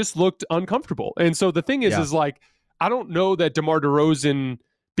he just looked uncomfortable. And so the thing is like, I don't know that DeMar DeRozan,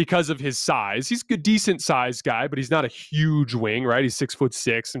 because of his size, he's a decent sized guy, but he's not a huge wing, right? He's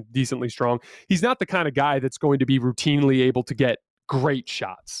 6'6" and decently strong. He's not the kind of guy that's going to be routinely able to get great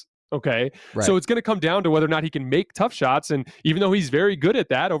shots. Okay. Right. So it's going to come down to whether or not he can make tough shots. And even though he's very good at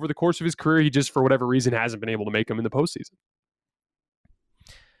that over the course of his career, he just, for whatever reason, hasn't been able to make them in the postseason.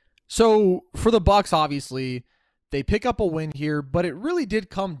 So for the Bucks, obviously, they pick up a win here, but it really did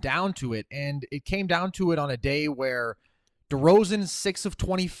come down to it. And it came down to it on a day where DeRozan's 6 of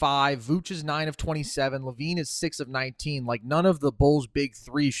 25, Vooch is 9 of 27, LaVine is 6 of 19. Like none of the Bulls' big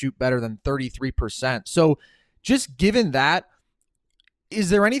three shoot better than 33%. So just given that, is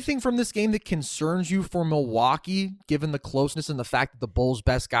there anything from this game that concerns you for Milwaukee, given the closeness and the fact that the Bulls'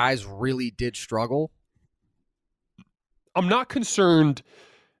 best guys really did struggle? I'm not concerned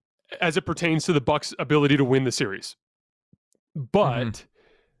as it pertains to the Bucks' ability to win the series. But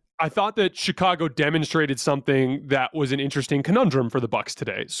I thought that Chicago demonstrated something that was an interesting conundrum for the Bucks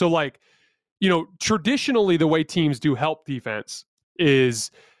today. So like, traditionally the way teams do help defense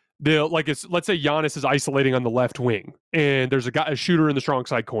is let's say Giannis is isolating on the left wing and there's a shooter in the strong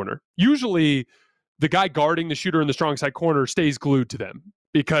side corner. Usually the guy guarding the shooter in the strong side corner stays glued to them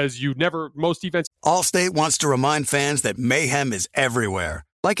because most defense. Allstate wants to remind fans that mayhem is everywhere.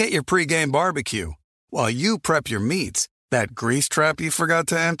 Like at your pregame barbecue. While you prep your meats, that grease trap you forgot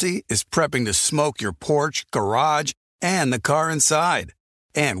to empty is prepping to smoke your porch, garage, and the car inside.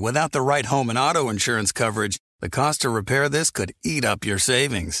 And without the right home and auto insurance coverage, the cost to repair this could eat up your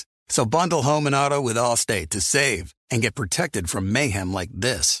savings. So bundle home and auto with Allstate to save and get protected from mayhem like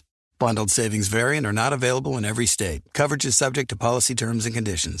this. Bundled savings vary and are not available in every state. Coverage is subject to policy terms and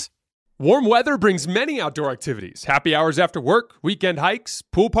conditions. Warm weather brings many outdoor activities. Happy hours after work, weekend hikes,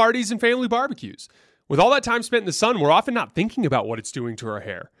 pool parties, and family barbecues. With all that time spent in the sun, we're often not thinking about what it's doing to our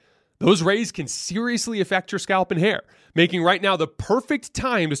hair. Those rays can seriously affect your scalp and hair, making right now the perfect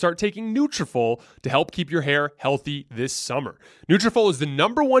time to start taking Nutrafol to help keep your hair healthy this summer. Nutrafol is the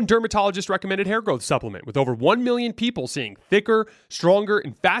 #1 dermatologist-recommended hair growth supplement, with over 1 million people seeing thicker, stronger,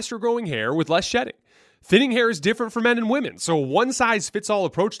 and faster-growing hair with less shedding. Thinning hair is different for men and women, so a one-size-fits-all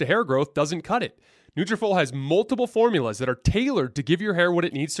approach to hair growth doesn't cut it. Nutrafol has multiple formulas that are tailored to give your hair what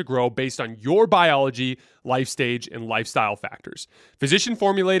it needs to grow based on your biology, life stage, and lifestyle factors. Physician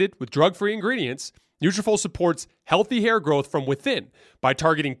formulated with drug-free ingredients, Nutrafol supports healthy hair growth from within by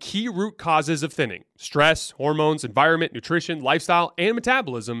targeting key root causes of thinning: stress, hormones, environment, nutrition, lifestyle, and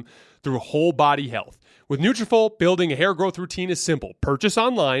metabolism through whole body health. With Nutrafol, building a hair growth routine is simple. Purchase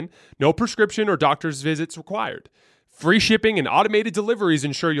online, no prescription or doctor's visits required. Free shipping and automated deliveries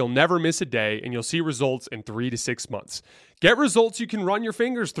ensure you'll never miss a day, and you'll see results in 3 to 6 months. Get results you can run your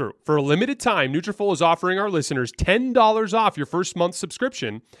fingers through. For a limited time, Nutrafol is offering our listeners $10 off your first month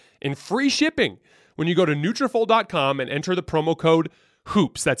subscription and free shipping when you go to Nutrafol.com and enter the promo code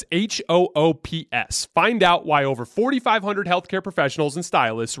HOOPS. That's HOOPS. Find out why over 4,500 healthcare professionals and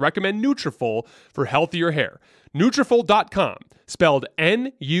stylists recommend Nutrafol for healthier hair. Nutrafol.com, spelled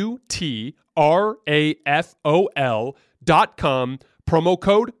Nutrafol.com, promo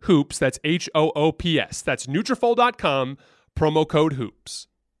code HOOPS. That's HOOPS. That's Nutrafol.com, promo code HOOPS.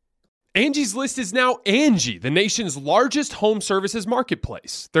 Angie's List is now Angie, the nation's largest home services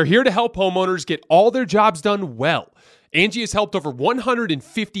marketplace. They're here to help homeowners get all their jobs done well. Angie has helped over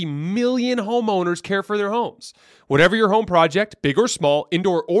 150 million homeowners care for their homes. Whatever your home project, big or small,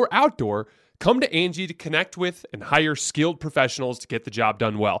 indoor or outdoor, come to Angie to connect with and hire skilled professionals to get the job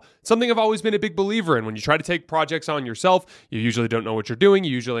done well. Something I've always been a big believer in. When you try to take projects on yourself, you usually don't know what you're doing.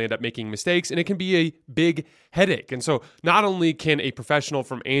 You usually end up making mistakes, and it can be a big headache. And so not only can a professional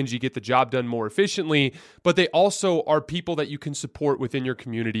from Angie get the job done more efficiently, but they also are people that you can support within your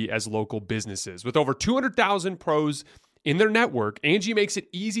community as local businesses. With over 200,000 pros in their network, Angie makes it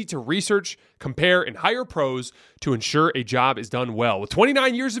easy to research, compare, and hire pros to ensure a job is done well. With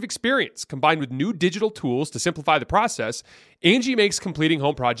 29 years of experience, combined with new digital tools to simplify the process, Angie makes completing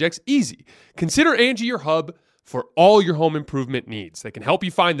home projects easy. Consider Angie your hub for all your home improvement needs. They can help you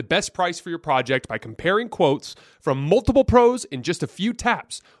find the best price for your project by comparing quotes from multiple pros in just a few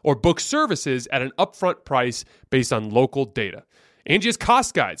taps, or book services at an upfront price based on local data. Angie has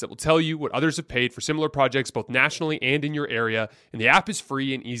cost guides that will tell you what others have paid for similar projects both nationally and in your area, and the app is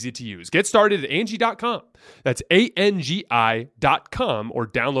free and easy to use. Get started at Angie.com. That's ANGI.com, or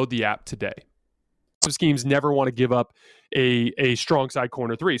download the app today. Schemes never want to give up a strong side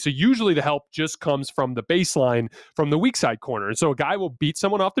corner three. So usually the help just comes from the baseline, from the weak side corner. And so a guy will beat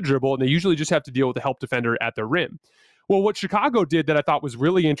someone off the dribble, and they usually just have to deal with the help defender at the rim. Well, what Chicago did that I thought was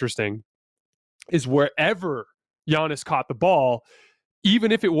really interesting is wherever Giannis caught the ball,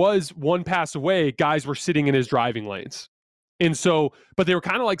 even if it was one pass away, guys were sitting in his driving lanes. And so, but they were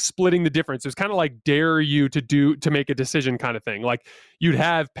kind of like splitting the difference. It was kind of like dare you to make a decision kind of thing. Like you'd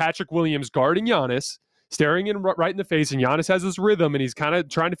have Patrick Williams guarding Giannis, staring him right in the face, and Giannis has this rhythm and he's kind of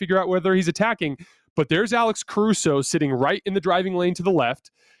trying to figure out whether he's attacking. But there's Alex Caruso sitting right in the driving lane to the left.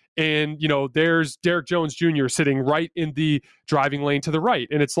 And, there's Derek Jones Jr. sitting right in the driving lane to the right.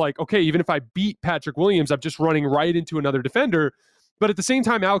 And it's like, okay, even if I beat Patrick Williams, I'm just running right into another defender. But at the same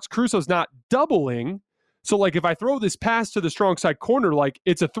time, Alex Caruso's not doubling. So, like, if I throw this pass to the strong side corner, like,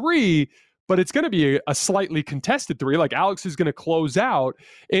 it's a three, but it's going to be a slightly contested three. Like, Alex is going to close out.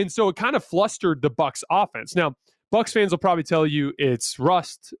 And so it kind of flustered the Bucks offense. Now, Bucks fans will probably tell you it's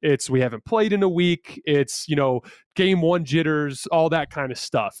rust, it's we haven't played in a week, it's, game one jitters, all that kind of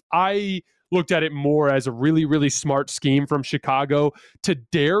stuff. I looked at it more as a really, really smart scheme from Chicago to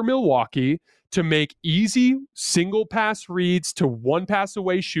dare Milwaukee to make easy single pass reads to one pass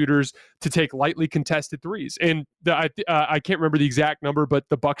away shooters to take lightly contested threes. And I can't remember the exact number, but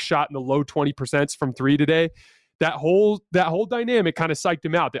the Bucks shot in the low 20% from three today. That whole dynamic kind of psyched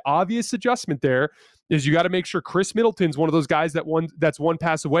him out. The obvious adjustment there is you got to make sure Chris Middleton's one of those guys that's one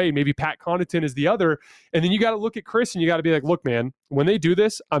pass away. Maybe Pat Connaughton is the other. And then you got to look at Chris and you got to be like, look, man, when they do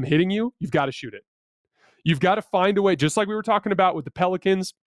this, I'm hitting you. You've got to shoot it. You've got to find a way, just like we were talking about with the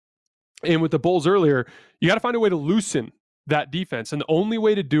Pelicans and with the Bulls earlier, you got to find a way to loosen that defense. And the only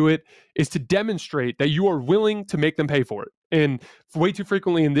way to do it is to demonstrate that you are willing to make them pay for it. And way too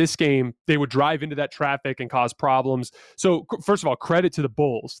frequently in this game, they would drive into that traffic and cause problems. So first of all, credit to the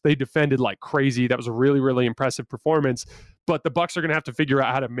Bulls. They defended like crazy. That was a really, really impressive performance. But the Bucks are going to have to figure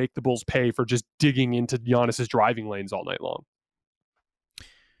out how to make the Bulls pay for just digging into Giannis's driving lanes all night long.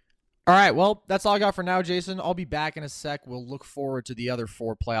 All right, well, that's all I got for now, Jason. I'll be back in a sec. We'll look forward to the other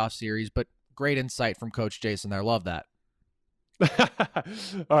 4 playoff series, but great insight from Coach Jason there. Love that.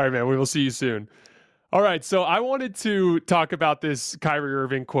 All right, man. We will see you soon. All right, so I wanted to talk about this Kyrie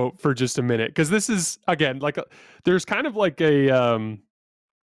Irving quote for just a minute, because this is, again, like there's kind of like a,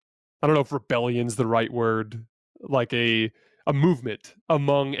 I don't know if rebellion's the right word, like a movement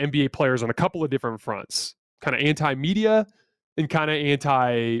among NBA players on a couple of different fronts, kind of anti-media and kind of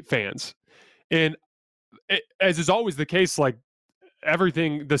anti-fans. And as is always the case, like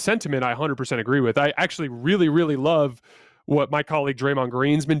everything, the sentiment I 100% agree with. I actually really, really love what my colleague Draymond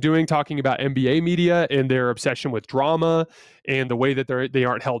Green's been doing, talking about NBA media and their obsession with drama and the way that they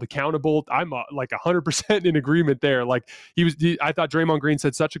aren't held accountable. I'm like 100% in agreement there. Like I thought Draymond Green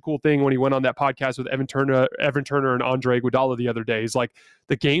said such a cool thing when he went on that podcast with Evan Turner and Andre Iguodala the other day. He's like,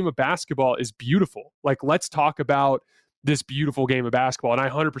 the game of basketball is beautiful. Like, let's talk about this beautiful game of basketball. And I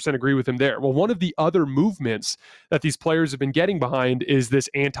 100% agree with him there. Well, one of the other movements that these players have been getting behind is this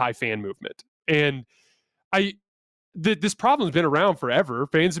anti-fan movement. And this problem's been around forever.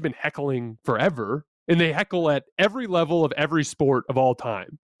 Fans have been heckling forever. and they heckle at every level of every sport of all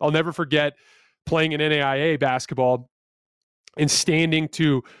time. I'll never forget playing in NAIA basketball and standing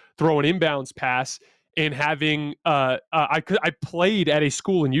to throw an inbounds pass and having I played at a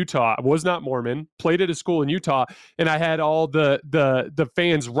school in Utah. I was not Mormon, played at a school in Utah, and I had all the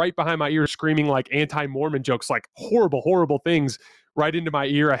fans right behind my ear screaming like anti-Mormon jokes, like horrible things right into my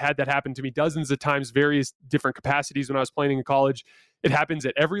ear. I had that happen to me dozens of times, various different capacities when I was playing in college. It happens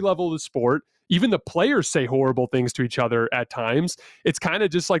at every level of the sport. Even the players say horrible things to each other at times. It's kind of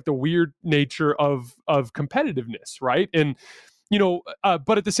just like the weird nature of competitiveness, right? And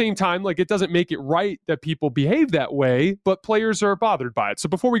but at the same time, like, it doesn't make it right that people behave that way, but players are bothered by it. So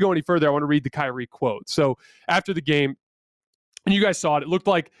before we go any further, I want to read the Kyrie quote. So after the game, and you guys saw it, it looked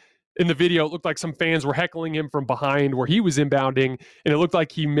like in the video, it looked like some fans were heckling him from behind where he was inbounding, and it looked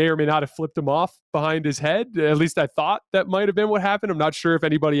like he may or may not have flipped him off behind his head. At least I thought that might have been what happened. I'm not sure if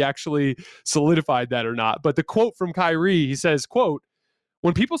anybody actually solidified that or not. But the quote from Kyrie, he says, quote,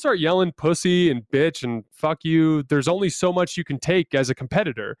 "When people start yelling pussy and bitch and fuck you, there's only so much you can take as a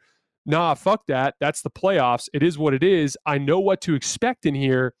competitor. Nah, fuck that. That's the playoffs. It is what it is. I know what to expect in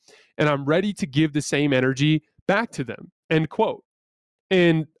here, and I'm ready to give the same energy back to them." End quote.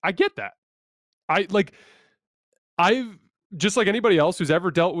 And I get that. I've just like anybody else who's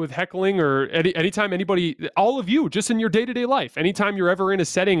ever dealt with heckling, or anytime anybody, all of you, just in your day-to-day life, anytime you're ever in a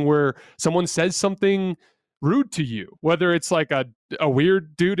setting where someone says something rude to you, whether it's like a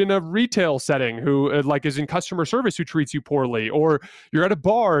weird dude in a retail setting who like is in customer service who treats you poorly, or you're at a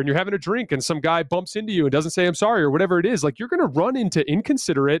bar and you're having a drink and some guy bumps into you and doesn't say I'm sorry, or whatever it is, like, you're going to run into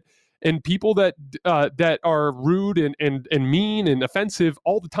inconsiderate and people that are rude and mean and offensive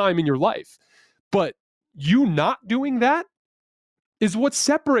all the time in your life. But you not doing that is what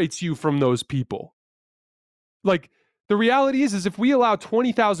separates you from those people. Like, the reality is if we allow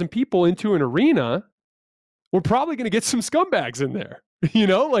 20,000 people into an arena, we're probably going to get some scumbags in there.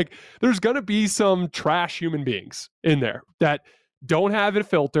 Like, there's going to be some trash human beings in there that don't have a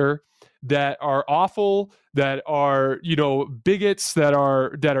filter, that are awful, that are, bigots, that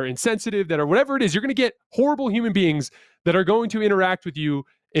are insensitive, that are whatever it is. You're going to get horrible human beings that are going to interact with you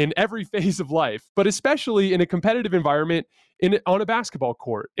in every phase of life, but especially in a competitive environment on a basketball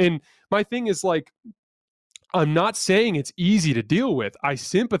court. And my thing is, like, I'm not saying it's easy to deal with. I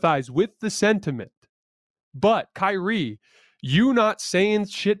sympathize with the sentiment. But Kyrie, you not saying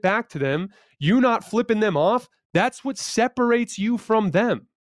shit back to them, you not flipping them off, that's what separates you from them.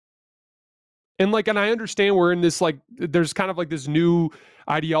 And I understand we're in this, like, there's kind of like this new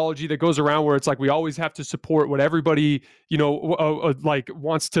ideology that goes around where it's like we always have to support what everybody, like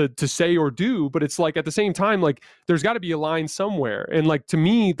wants to say or do. But it's like, at the same time, like, there's got to be a line somewhere. And like, to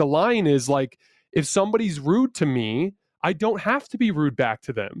me, the line is like, if somebody's rude to me, I don't have to be rude back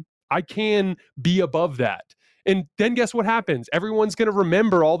to them. I can be above that. And then guess what happens? Everyone's going to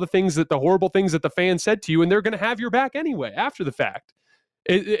remember all the horrible things that the fans said to you, and they're going to have your back anyway after the fact.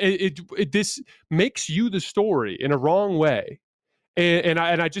 This makes you the story in a wrong way. And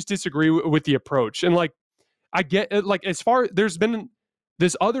I just disagree with the approach. And like, I get, like, as far, there's been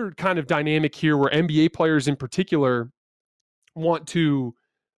this other kind of dynamic here where NBA players in particular want to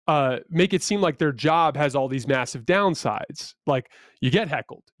make it seem like their job has all these massive downsides. Like, you get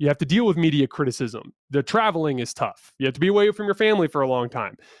heckled, you have to deal with media criticism, the traveling is tough, you have to be away from your family for a long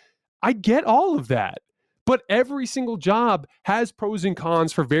time. I get all of that, but every single job has pros and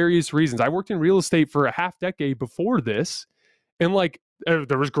cons for various reasons. I worked in real estate for a half decade before this, and like,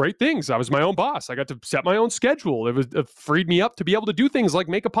 there was great things. I was my own boss. I got to set my own schedule. It freed me up to be able to do things like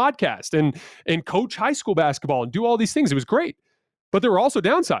make a podcast and coach high school basketball and do all these things. It was great. But there were also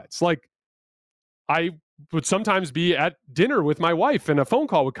downsides. Like, I would sometimes be at dinner with my wife and a phone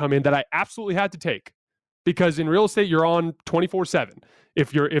call would come in that I absolutely had to take, because in real estate, you're on 24/7.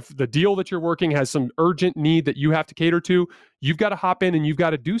 If the deal that you're working has some urgent need that you have to cater to, you've got to hop in and you've got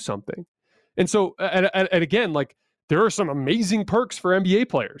to do something. And so, and again, like, there are some amazing perks for NBA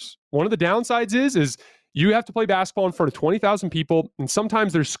players. One of the downsides is you have to play basketball in front of 20,000 people, and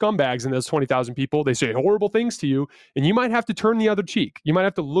sometimes there's scumbags in those 20,000 people. They say horrible things to you, and you might have to turn the other cheek. You might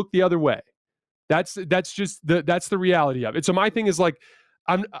have to look the other way. That's the reality of it. So my thing is, like,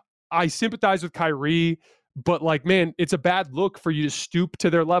 I sympathize with Kyrie, but like, man, it's a bad look for you to stoop to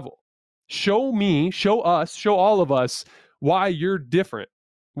their level. Show me, show us, show all of us why you're different,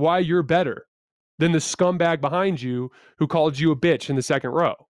 why you're better than the scumbag behind you who called you a bitch in the second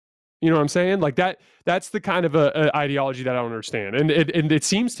row. You know what I'm saying? Like, that's the kind of a ideology that I don't understand. And it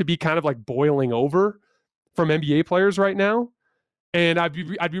seems to be kind of like boiling over from NBA players right now. And I'd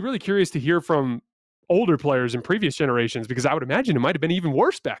be really curious to hear from older players in previous generations, because I would imagine it might have been even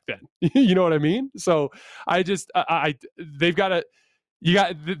worse back then. You know what I mean? So they've got to,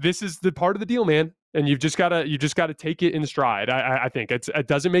 this is the part of the deal, man. And you just got to take it in stride. I think it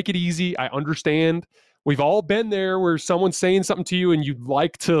doesn't make it easy. I understand. We've all been there where someone's saying something to you and you'd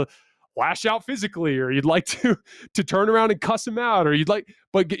like to lash out physically, or you'd like to turn around and cuss them out, or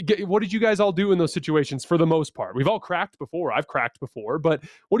but what did you guys all do in those situations for the most part? We've all cracked before. I've cracked before, but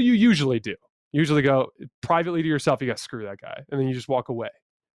what do you usually do? You usually go privately to yourself, you got to screw that guy. And then you just walk away,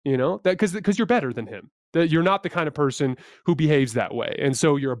 that because you're better than him. That you're not the kind of person who behaves that way. And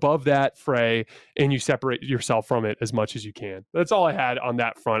so you're above that fray and you separate yourself from it as much as you can. That's all I had on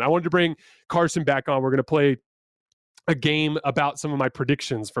that front. I wanted to bring Carson back on. We're going to play a game about some of my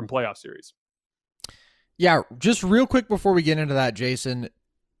predictions from playoff series. Yeah, just real quick before we get into that, Jason,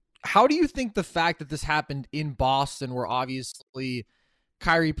 how do you think the fact that this happened in Boston, where obviously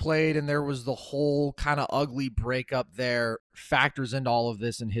Kyrie played and there was the whole kind of ugly breakup there, factors into all of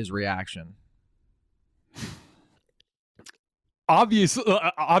this and his reaction?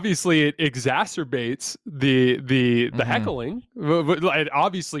 Obviously it exacerbates the heckling. It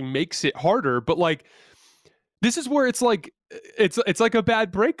obviously makes it harder, but like, this is where it's like a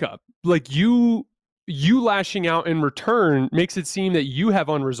bad breakup. Like you lashing out in return makes it seem that you have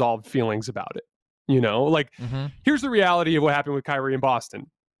unresolved feelings about it. Here's the reality of what happened with Kyrie in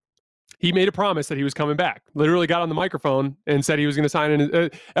Boston. He made a promise that he was coming back. Literally got on the microphone and said he was going to sign in.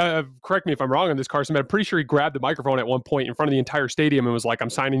 Correct me if I'm wrong on this, Carson, but I'm pretty sure he grabbed the microphone at one point in front of the entire stadium and was like,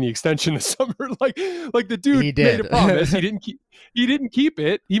 "I'm signing the extension this summer." like the dude made a promise. He didn't keep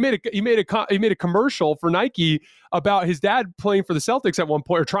it. He made a commercial for Nike about his dad playing for the Celtics at one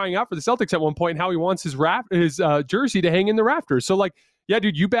point, or trying out for the Celtics at one point, and how he wants his jersey to hang in the rafters. So like, yeah,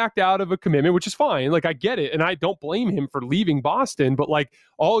 dude, you backed out of a commitment, which is fine. Like, I get it. And I don't blame him for leaving Boston. But like,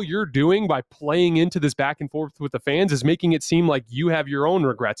 all you're doing by playing into this back and forth with the fans is making it seem like you have your own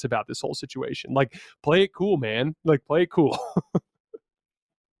regrets about this whole situation. Like, play it cool, man. Like, play it cool.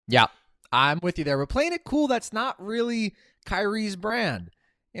 Yeah, I'm with you there. But playing it cool, that's not really Kyrie's brand.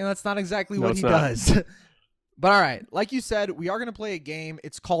 That's not exactly what he does. But all right, like you said, we are going to play a game.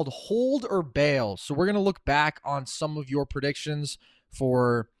 It's called Hold or Bail. So we're going to look back on some of your predictions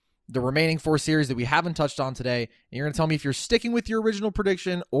for the remaining 4 series that we haven't touched on today. And you're going to tell me if you're sticking with your original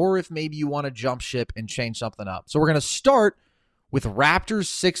prediction or if maybe you want to jump ship and change something up. So we're going to start with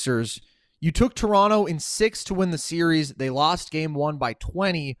Raptors-Sixers. You took Toronto in 6 to win the series. They lost game 1 by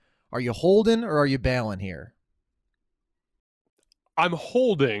 20. Are you holding or are you bailing here? I'm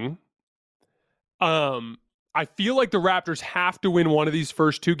holding. I feel like the Raptors have to win one of these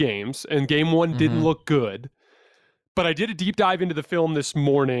first 2 games, and game 1 didn't look good. But I did a deep dive into the film this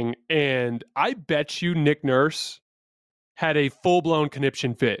morning, and I bet you Nick Nurse had a full-blown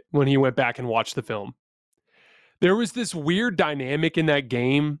conniption fit when he went back and watched the film. There was this weird dynamic in that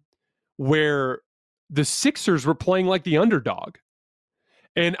game where the Sixers were playing like the underdog.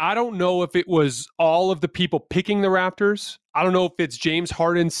 And I don't know if it was all of the people picking the Raptors. I don't know if it's James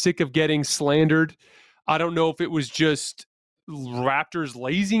Harden sick of getting slandered. I don't know if it was just Raptors'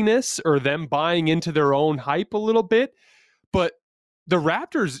 laziness or them buying into their own hype a little bit, but the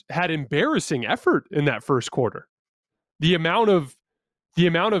Raptors had embarrassing effort in that first quarter. The amount of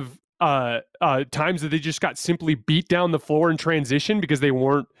times that they just got simply beat down the floor in transition because they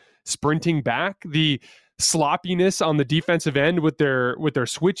weren't sprinting back, the sloppiness on the defensive end with their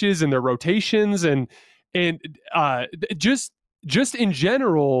switches and their rotations, and just in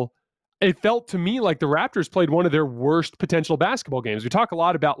general, it felt to me like the Raptors played one of their worst potential basketball games. We talk a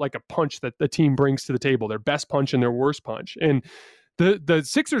lot about like a punch that the team brings to the table, their best punch and their worst punch. And the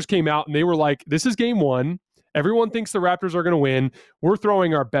Sixers came out and they were like, this is game 1. Everyone thinks the Raptors are going to win. We're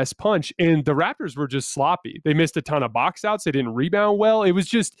throwing our best punch. And the Raptors were just sloppy. They missed a ton of box outs. They didn't rebound well. It was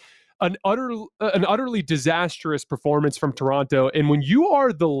just an utterly disastrous performance from Toronto. And when you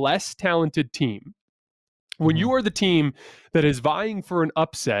are the less talented team, when you are the team that is vying for an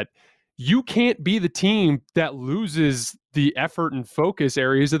upset, you can't be the team that loses the effort and focus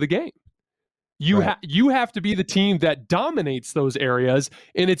areas of the game. You have to be the team that dominates those areas,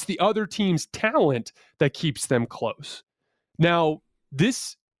 and it's the other team's talent that keeps them close. Now,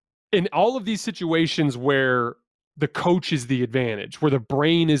 in all of these situations where the coach is the advantage, where the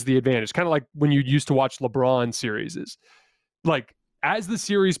brain is the advantage, kind of like when you used to watch LeBron series, like as the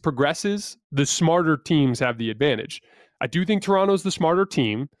series progresses, the smarter teams have the advantage. I do think Toronto's the smarter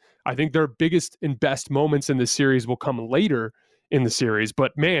team. I think their biggest and best moments in this series will come later in the series.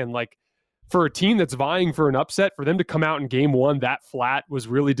 But man, like for a team that's vying for an upset, for them to come out in game one that flat was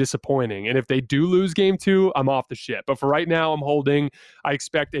really disappointing. And if they do lose game two, I'm off the ship. But for right now, I'm holding. I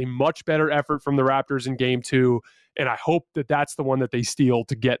expect a much better effort from the Raptors in game two, and I hope that that's the one that they steal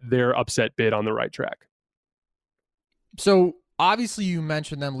to get their upset bid on the right track. So obviously you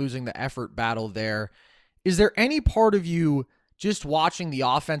mentioned them losing the effort battle there. Is there any part of you just watching the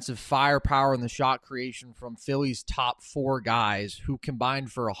offensive firepower and the shot creation from Philly's top four guys who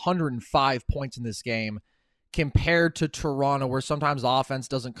combined for 105 points in this game compared to Toronto, where sometimes the offense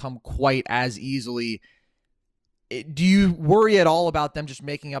doesn't come quite as easily? Do you worry at all about them just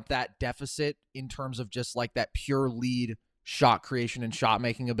making up that deficit in terms of just like that pure lead shot creation and shot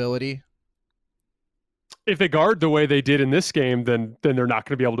making ability? If they guard the way they did in this game, then they're not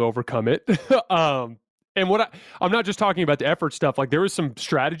going to be able to overcome it. And I'm not just talking about the effort stuff. Like, there was some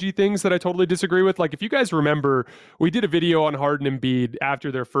strategy things that I totally disagree with. Like, if you guys remember, we did a video on Harden and Embiid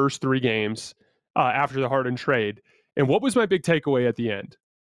after their first 3 games, after the Harden trade. And what was my big takeaway at the end?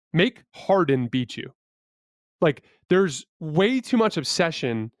 Make Harden beat you. Like, there's way too much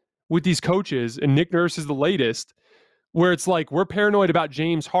obsession with these coaches, and Nick Nurse is the latest, where it's like we're paranoid about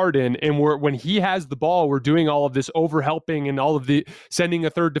James Harden, and when he has the ball, we're doing all of this overhelping and all of the sending a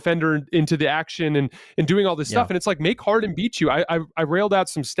third defender into the action and doing all this stuff. And it's like, make Harden beat you. I railed out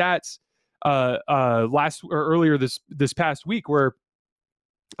some stats earlier this past week where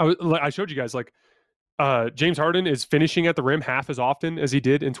I showed you guys, like, James Harden is finishing at the rim half as often as he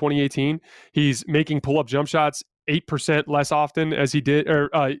did in 2018. He's making pull-up jump shots 8% less often as he did, or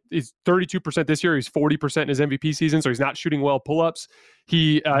he's 32% this year. He's 40% in his MVP season, so he's not shooting well pull-ups.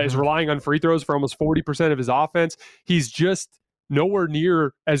 He is relying on free throws for almost 40% of his offense. He's just nowhere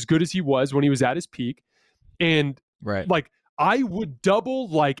near as good as he was when he was at his peak. And like, I would double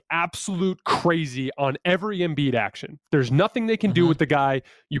like absolute crazy on every Embiid action. There's nothing they can do with the guy.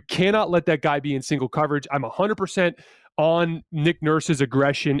 You cannot let that guy be in single coverage. I'm 100% on Nick Nurse's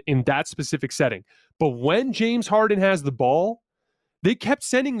aggression in that specific setting. But when James Harden has the ball, they kept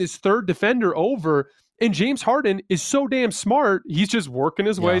sending this third defender over, and James Harden is so damn smart. He's just working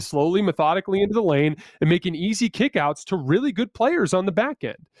his way slowly, methodically into the lane and making easy kickouts to really good players on the back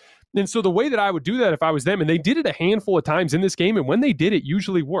end. And so the way that I would do that if I was them, and they did it a handful of times in this game, and when they did, it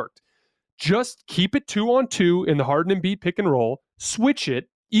usually worked. Just keep it 2-on-2 in the Harden and Embiid pick and roll, switch it,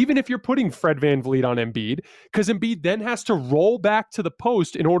 even if you're putting Fred VanVleet on Embiid, because Embiid then has to roll back to the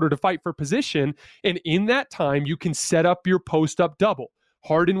post in order to fight for position. And in that time, you can set up your post-up double.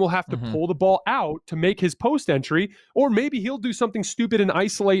 Harden will have to pull the ball out to make his post entry, or maybe he'll do something stupid and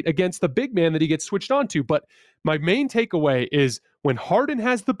isolate against the big man that he gets switched onto. But my main takeaway is when Harden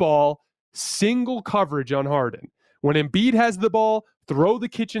has the ball, single coverage on Harden. When Embiid has the ball, throw the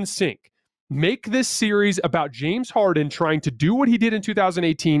kitchen sink. Make this series about James Harden trying to do what he did in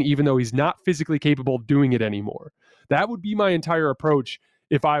 2018, even though he's not physically capable of doing it anymore. That would be my entire approach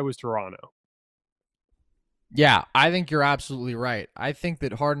if I was Toronto. Yeah, I think you're absolutely right. I think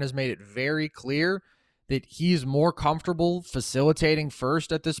that Harden has made it very clear that he's more comfortable facilitating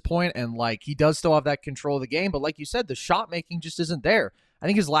first at this point, and like, he does still have that control of the game, but like you said, the shot making just isn't there. I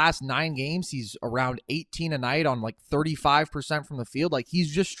think his last 9 games, he's around 18 a night on like 35% from the field. Like, he's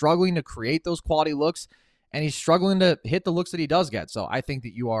just struggling to create those quality looks, and he's struggling to hit the looks that he does get. So I think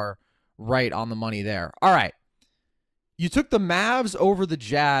that you are right on the money there. All right. You took the Mavs over the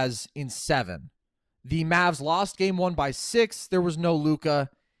Jazz in 7. The Mavs lost game 1 by 6. There was no Luka.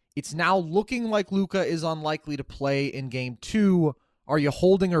 It's now looking like Luka is unlikely to play in game 2. Are you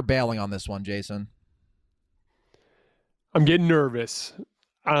holding or bailing on this one, Jason? I'm getting nervous.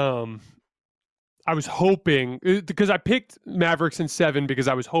 I was hoping, because I picked Mavericks in 7 because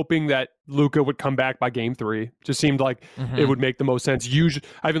I was hoping that Luka would come back by game 3. Just seemed like it would make the most sense. Usually,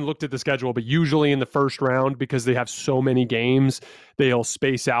 I haven't looked at the schedule, but usually in the first round, because they have so many games, they'll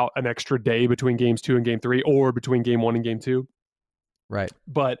space out an extra day between games 2 and game 3, or between game 1 and game 2. Right.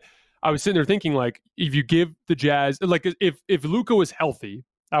 But I was sitting there thinking, like, if you give the Jazz, like, if Luka was healthy,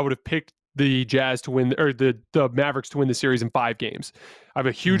 I would have picked the Jazz to win, or the Mavericks to win the series in 5 games. I'm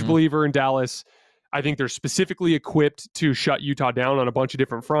a huge believer in Dallas. I think they're specifically equipped to shut Utah down on a bunch of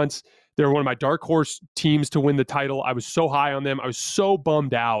different fronts. They're one of my dark horse teams to win the title. I was so high on them. I was so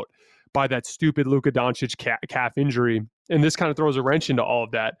bummed out by that stupid Luka Doncic calf injury. And this kind of throws a wrench into all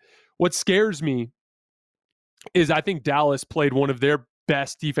of that. What scares me is I think Dallas played one of their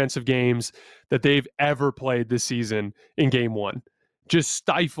best defensive games that they've ever played this season in game 1. Just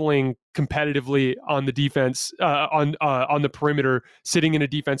stifling competitively on the defense, on the perimeter, sitting in a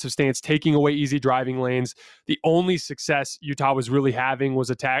defensive stance, taking away easy driving lanes. The only success Utah was really having was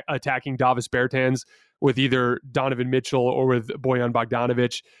attacking Davis Bertans with either Donovan Mitchell or with Bojan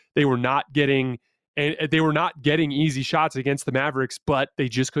Bogdanovic. They were not getting easy shots against the Mavericks, but they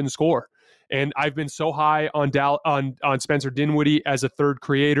just couldn't score. And I've been so high on Spencer Dinwiddie as a third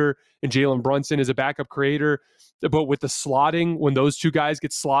creator and Jalen Brunson as a backup creator. But with the slotting, when those two guys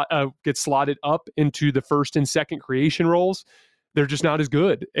get slotted up into the first and second creation roles, they're just not as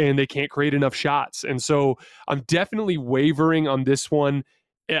good and they can't create enough shots. And so I'm definitely wavering on this one.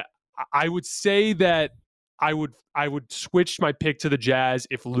 I would say that I would switch my pick to the Jazz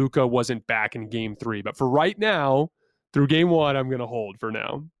if Luka wasn't back in game 3. But for right now, through game 1, I'm going to hold for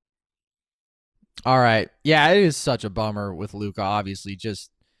now. All right. Yeah, it is such a bummer with Luka, obviously. Just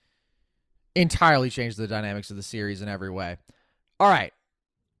entirely changed the dynamics of the series in every way. All right.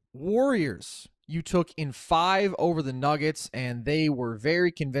 Warriors, you took in 5 over the Nuggets, and they were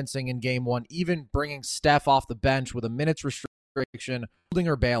very convincing in game 1, even bringing Steph off the bench with a minutes restriction. Holding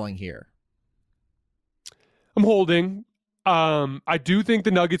or bailing here? I'm holding. I do think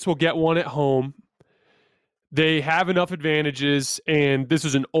the Nuggets will get one at home. They have enough advantages, and this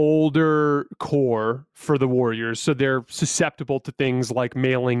is an older core for the Warriors, so they're susceptible to things like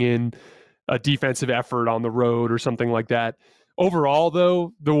mailing in a defensive effort on the road or something like that. Overall,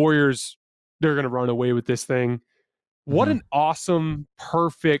 though, the Warriors, they're going to run away with this thing. What an awesome,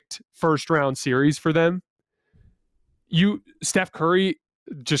 perfect first-round series for them. Steph Curry,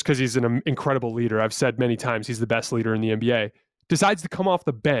 just because he's an incredible leader, I've said many times he's the best leader in the NBA, decides to come off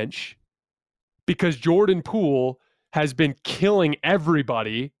the bench because Jordan Poole has been killing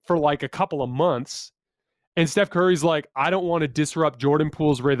everybody for like a couple of months. And Steph Curry's like, I don't want to disrupt Jordan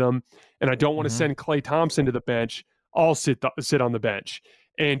Poole's rhythm, and I don't want to send Klay Thompson to the bench. I'll sit on the bench.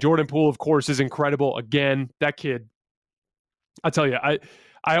 And Jordan Poole, of course, is incredible. Again, that kid, I'll tell you, I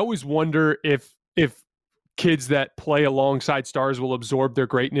always wonder if kids that play alongside stars will absorb their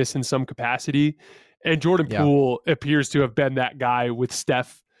greatness in some capacity. And Jordan Poole appears to have been that guy with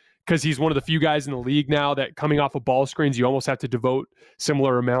Steph, because he's one of the few guys in the league now that coming off of ball screens, you almost have to devote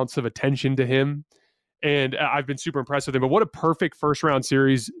similar amounts of attention to him. And I've been super impressed with him. But what a perfect first-round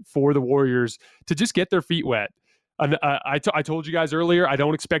series for the Warriors to just get their feet wet. And I told you guys earlier, I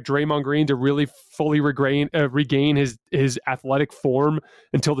don't expect Draymond Green to really fully regain his athletic form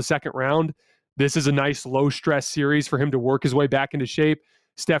until the second round. This is a nice low-stress series for him to work his way back into shape.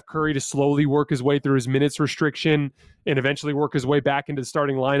 Steph Curry to slowly work his way through his minutes restriction and eventually work his way back into the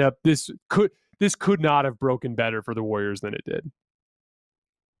starting lineup. This could not have broken better for the Warriors than it did.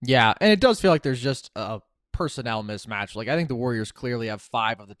 Yeah, and it does feel like there's just a personnel mismatch. Like, I think the Warriors clearly have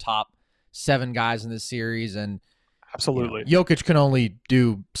 5 of the top 7 guys in this series, and absolutely, Jokic can only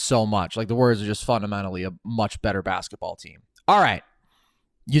do so much. Like, the Warriors are just fundamentally a much better basketball team. All right.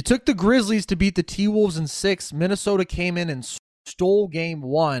 You took the Grizzlies to beat the T-Wolves in 6. Minnesota came in and stole game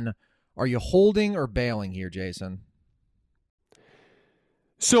 1. Are you holding or bailing here, Jason?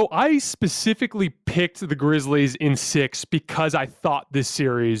 So I specifically picked the Grizzlies in 6 because I thought this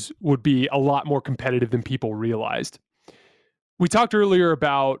series would be a lot more competitive than people realized. We talked earlier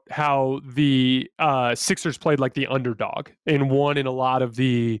about how the Sixers played like the underdog and won in a lot of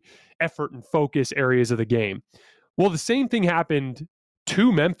the effort and focus areas of the game. Well, the same thing happened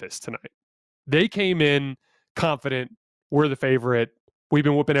to Memphis tonight. They came in confident. We're the favorite. We've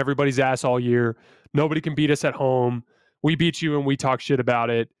been whooping everybody's ass all year. Nobody can beat us at home. We beat you and we talk shit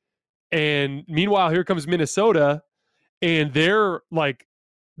about it. And meanwhile, here comes Minnesota, and their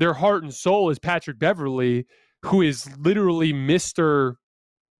heart and soul is Patrick Beverley, who is literally Mr.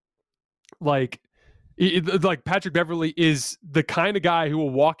 Patrick Beverley is the kind of guy who will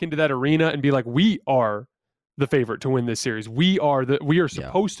walk into that arena and be like, we are the favorite to win this series. We are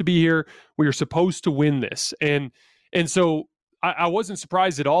supposed to be here. We are supposed to win this. And so I wasn't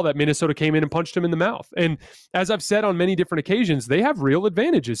surprised at all that Minnesota came in and punched him in the mouth. And as I've said on many different occasions, they have real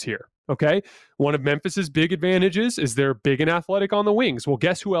advantages here. Okay. One of Memphis's big advantages is they're big and athletic on the wings. Well,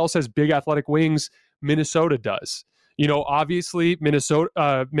 guess who else has big athletic wings? Minnesota does. Obviously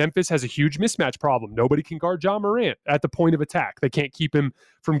Memphis has a huge mismatch problem. Nobody can guard Ja Morant at the point of attack. They can't keep him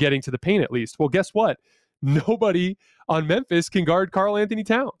from getting to the paint at least. Well, guess what? Nobody on Memphis can guard Karl Anthony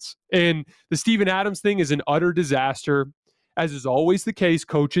Towns. And the Steven Adams thing is an utter disaster. As is always the case,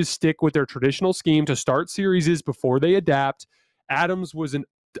 coaches stick with their traditional scheme to start series before they adapt. Adams was an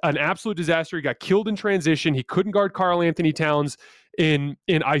absolute disaster. He got killed in transition. He couldn't guard Karl Anthony Towns in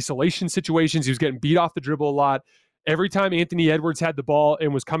isolation situations. He was getting beat off the dribble a lot. Every time Anthony Edwards had the ball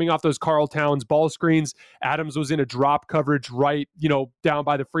and was coming off those Karl Towns ball screens, Adams was in a drop coverage right, down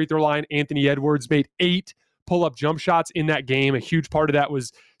by the free throw line. Anthony Edwards made 8 pull-up jump shots in that game. A huge part of that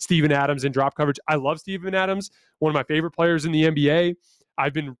was Steven Adams in drop coverage. I love Steven Adams, one of my favorite players in the NBA.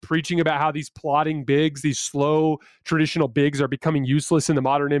 I've been preaching about how these plotting bigs, these slow traditional bigs, are becoming useless in the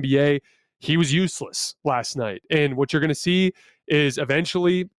modern NBA. He was useless last night. And what you're going to see is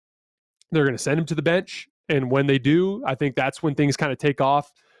eventually they're going to send him to the bench. And when they do, I think that's when things kind of take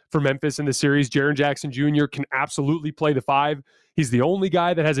off for Memphis in the series. Jaren Jackson Jr. can absolutely play the 5. He's the only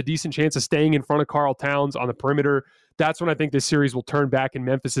guy that has a decent chance of staying in front of Karl Towns on the perimeter. That's when I think this series will turn back in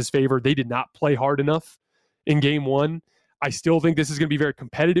Memphis's favor. They did not play hard enough in game 1. I still think this is going to be very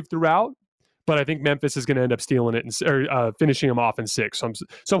competitive throughout, but I think Memphis is going to end up stealing it or finishing them off in 6. So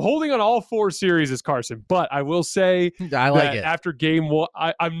I'm holding on all 4 series as Carson, but I will say I like it. After game 1,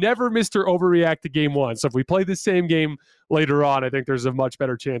 I'm never Mr. Overreact to game 1. So if we play the same game later on, I think there's a much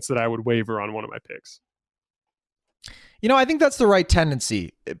better chance that I would waver on one of my picks. I think that's the right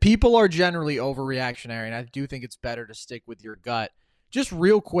tendency. People are generally overreactionary, and I do think it's better to stick with your gut. Just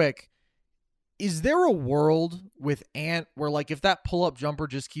real quick, is there a world with Ant where, like, if that pull-up jumper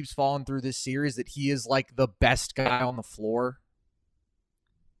just keeps falling through this series, that he is, like, the best guy on the floor?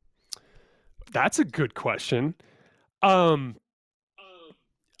 That's a good question. Ja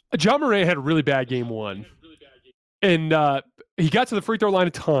Morant had a really bad game 1. And he got to the free throw line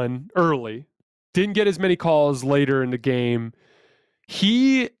a ton early. Didn't get as many calls later in the game.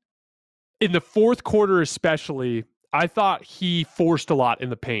 In the fourth quarter especially, I thought he forced a lot in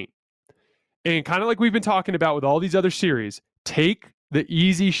the paint. And kind of like we've been talking about with all these other series, take the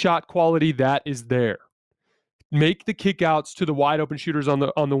easy shot quality that is there. Make the kickouts to the wide open shooters on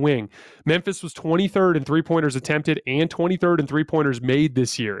the wing. Memphis was 23rd in three-pointers attempted and 23rd in three-pointers made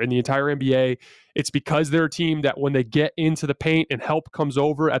this year in the entire NBA. It's because they're a team that when they get into the paint and help comes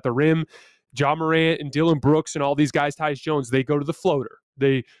over at the rim, Ja Morant and Dillon Brooks and all these guys, Tyus Jones, they go to the floater.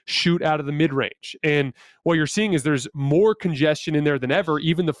 They shoot out of the mid-range. And what you're seeing is there's more congestion in there than ever.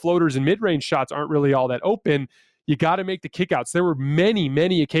 Even the floaters and mid-range shots aren't really all that open. You got to make the kickouts. There were many,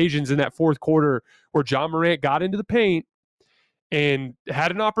 many occasions in that fourth quarter where Ja Morant got into the paint and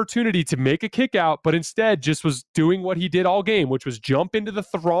had an opportunity to make a kick out, but instead just was doing what he did all game, which was jump into the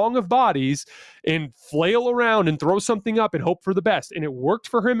throng of bodies and flail around and throw something up and hope for the best. And it worked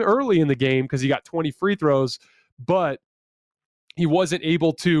for him early in the game because he got 20 free throws, but he wasn't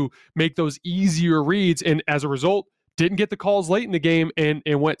able to make those easier reads. And as a result, didn't get the calls late in the game and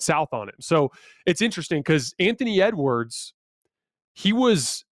went south on him. So it's interesting because Anthony Edwards, he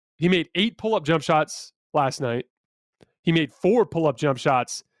made 8 pull-up jump shots last night. He made 4 pull-up jump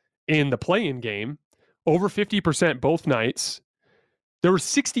shots in the play-in game, over 50% both nights. There were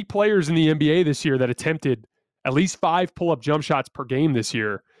 60 players in the NBA this year that attempted at least 5 pull-up jump shots per game this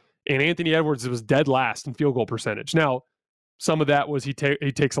year, and Anthony Edwards was dead last in field goal percentage. Now, some of that was he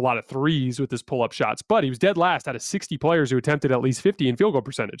takes a lot of threes with his pull-up shots, but he was dead last out of 60 players who attempted at least 50 in field goal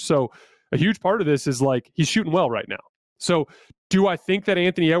percentage. So a huge part of this is like he's shooting well right now. So do I think that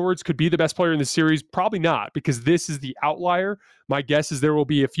Anthony Edwards could be the best player in the series? Probably not, because this is the outlier. My guess is there will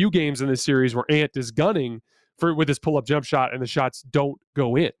be a few games in this series where Ant is gunning with his pull-up jump shot and the shots don't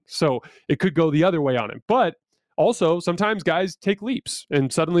go in. So it could go the other way on him. But also, sometimes guys take leaps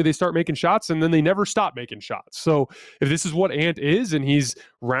and suddenly they start making shots and then they never stop making shots. So if this is what Ant is and he's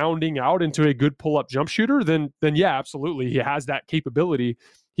rounding out into a good pull-up jump shooter, then yeah, absolutely. He has that capability.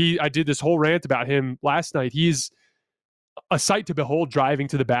 I did this whole rant about him last night. He's a sight to behold driving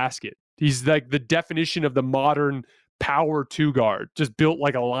to the basket. He's like the definition of the modern power 2 guard, just built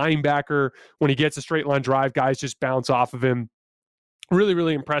like a linebacker. When he gets a straight line drive, guys just bounce off of him. Really,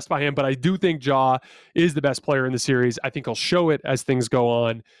 really impressed by him, but I do think Ja is the best player in the series. I think he'll show it as things go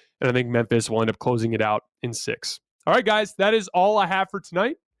on, and I think Memphis will end up closing it out in 6. All right, guys, that is all I have for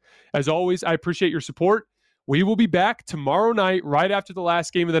tonight. As always, I appreciate your support. We will be back tomorrow night, right after the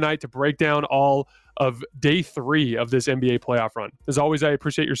last game of the night, to break down all of day 3 of this NBA playoff run. As always, I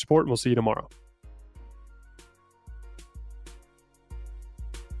appreciate your support, and we'll see you tomorrow.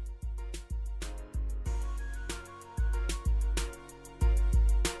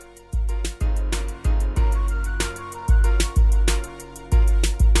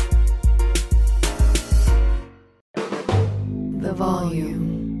 The volume.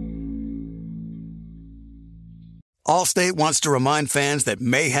 Allstate wants to remind fans that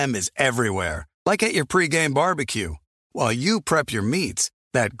mayhem is everywhere, like at your pregame barbecue. While you prep your meats,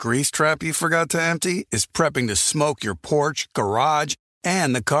 that grease trap you forgot to empty is prepping to smoke your porch, garage,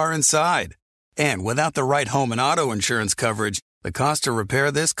 and the car inside. And without the right home and auto insurance coverage, the cost to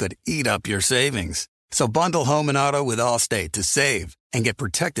repair this could eat up your savings. So bundle home and auto with Allstate to save and get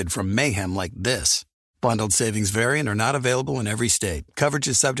protected from mayhem like this. Bundled savings vary and are not available in every state. Coverage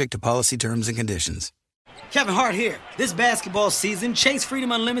is subject to policy terms and conditions. Kevin Hart here. This basketball season, Chase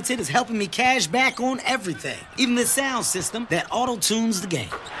Freedom Unlimited is helping me cash back on everything, even the sound system that auto-tunes the game.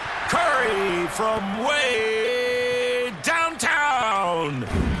 Curry from way downtown.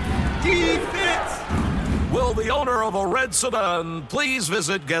 Defense! Will the owner of a red sedan please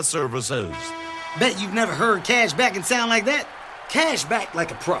visit guest services? Bet you've never heard cash back and sound like that. Cash back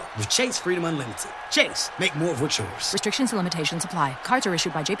like a pro with Chase Freedom Unlimited. Chase, make more of what's yours. Restrictions and limitations apply. Cards are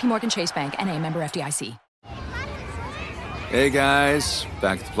issued by JP Morgan Chase Bank, N.A., member FDIC. Hey guys,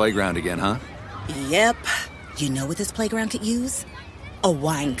 back at the playground again, huh? Yep. You know what this playground could use? A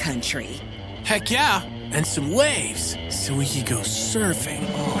wine country. Heck yeah, and some waves so we could go surfing.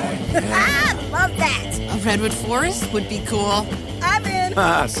 Oh, yeah. Ah, love that. A redwood forest would be cool. I'm in.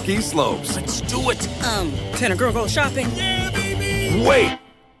 Ah, ski slopes. Let's do it. Can a girl go shopping? Yeah, baby. Wait!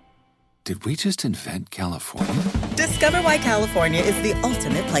 Did we just invent California? Discover why California is the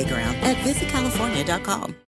ultimate playground at visitcalifornia.com.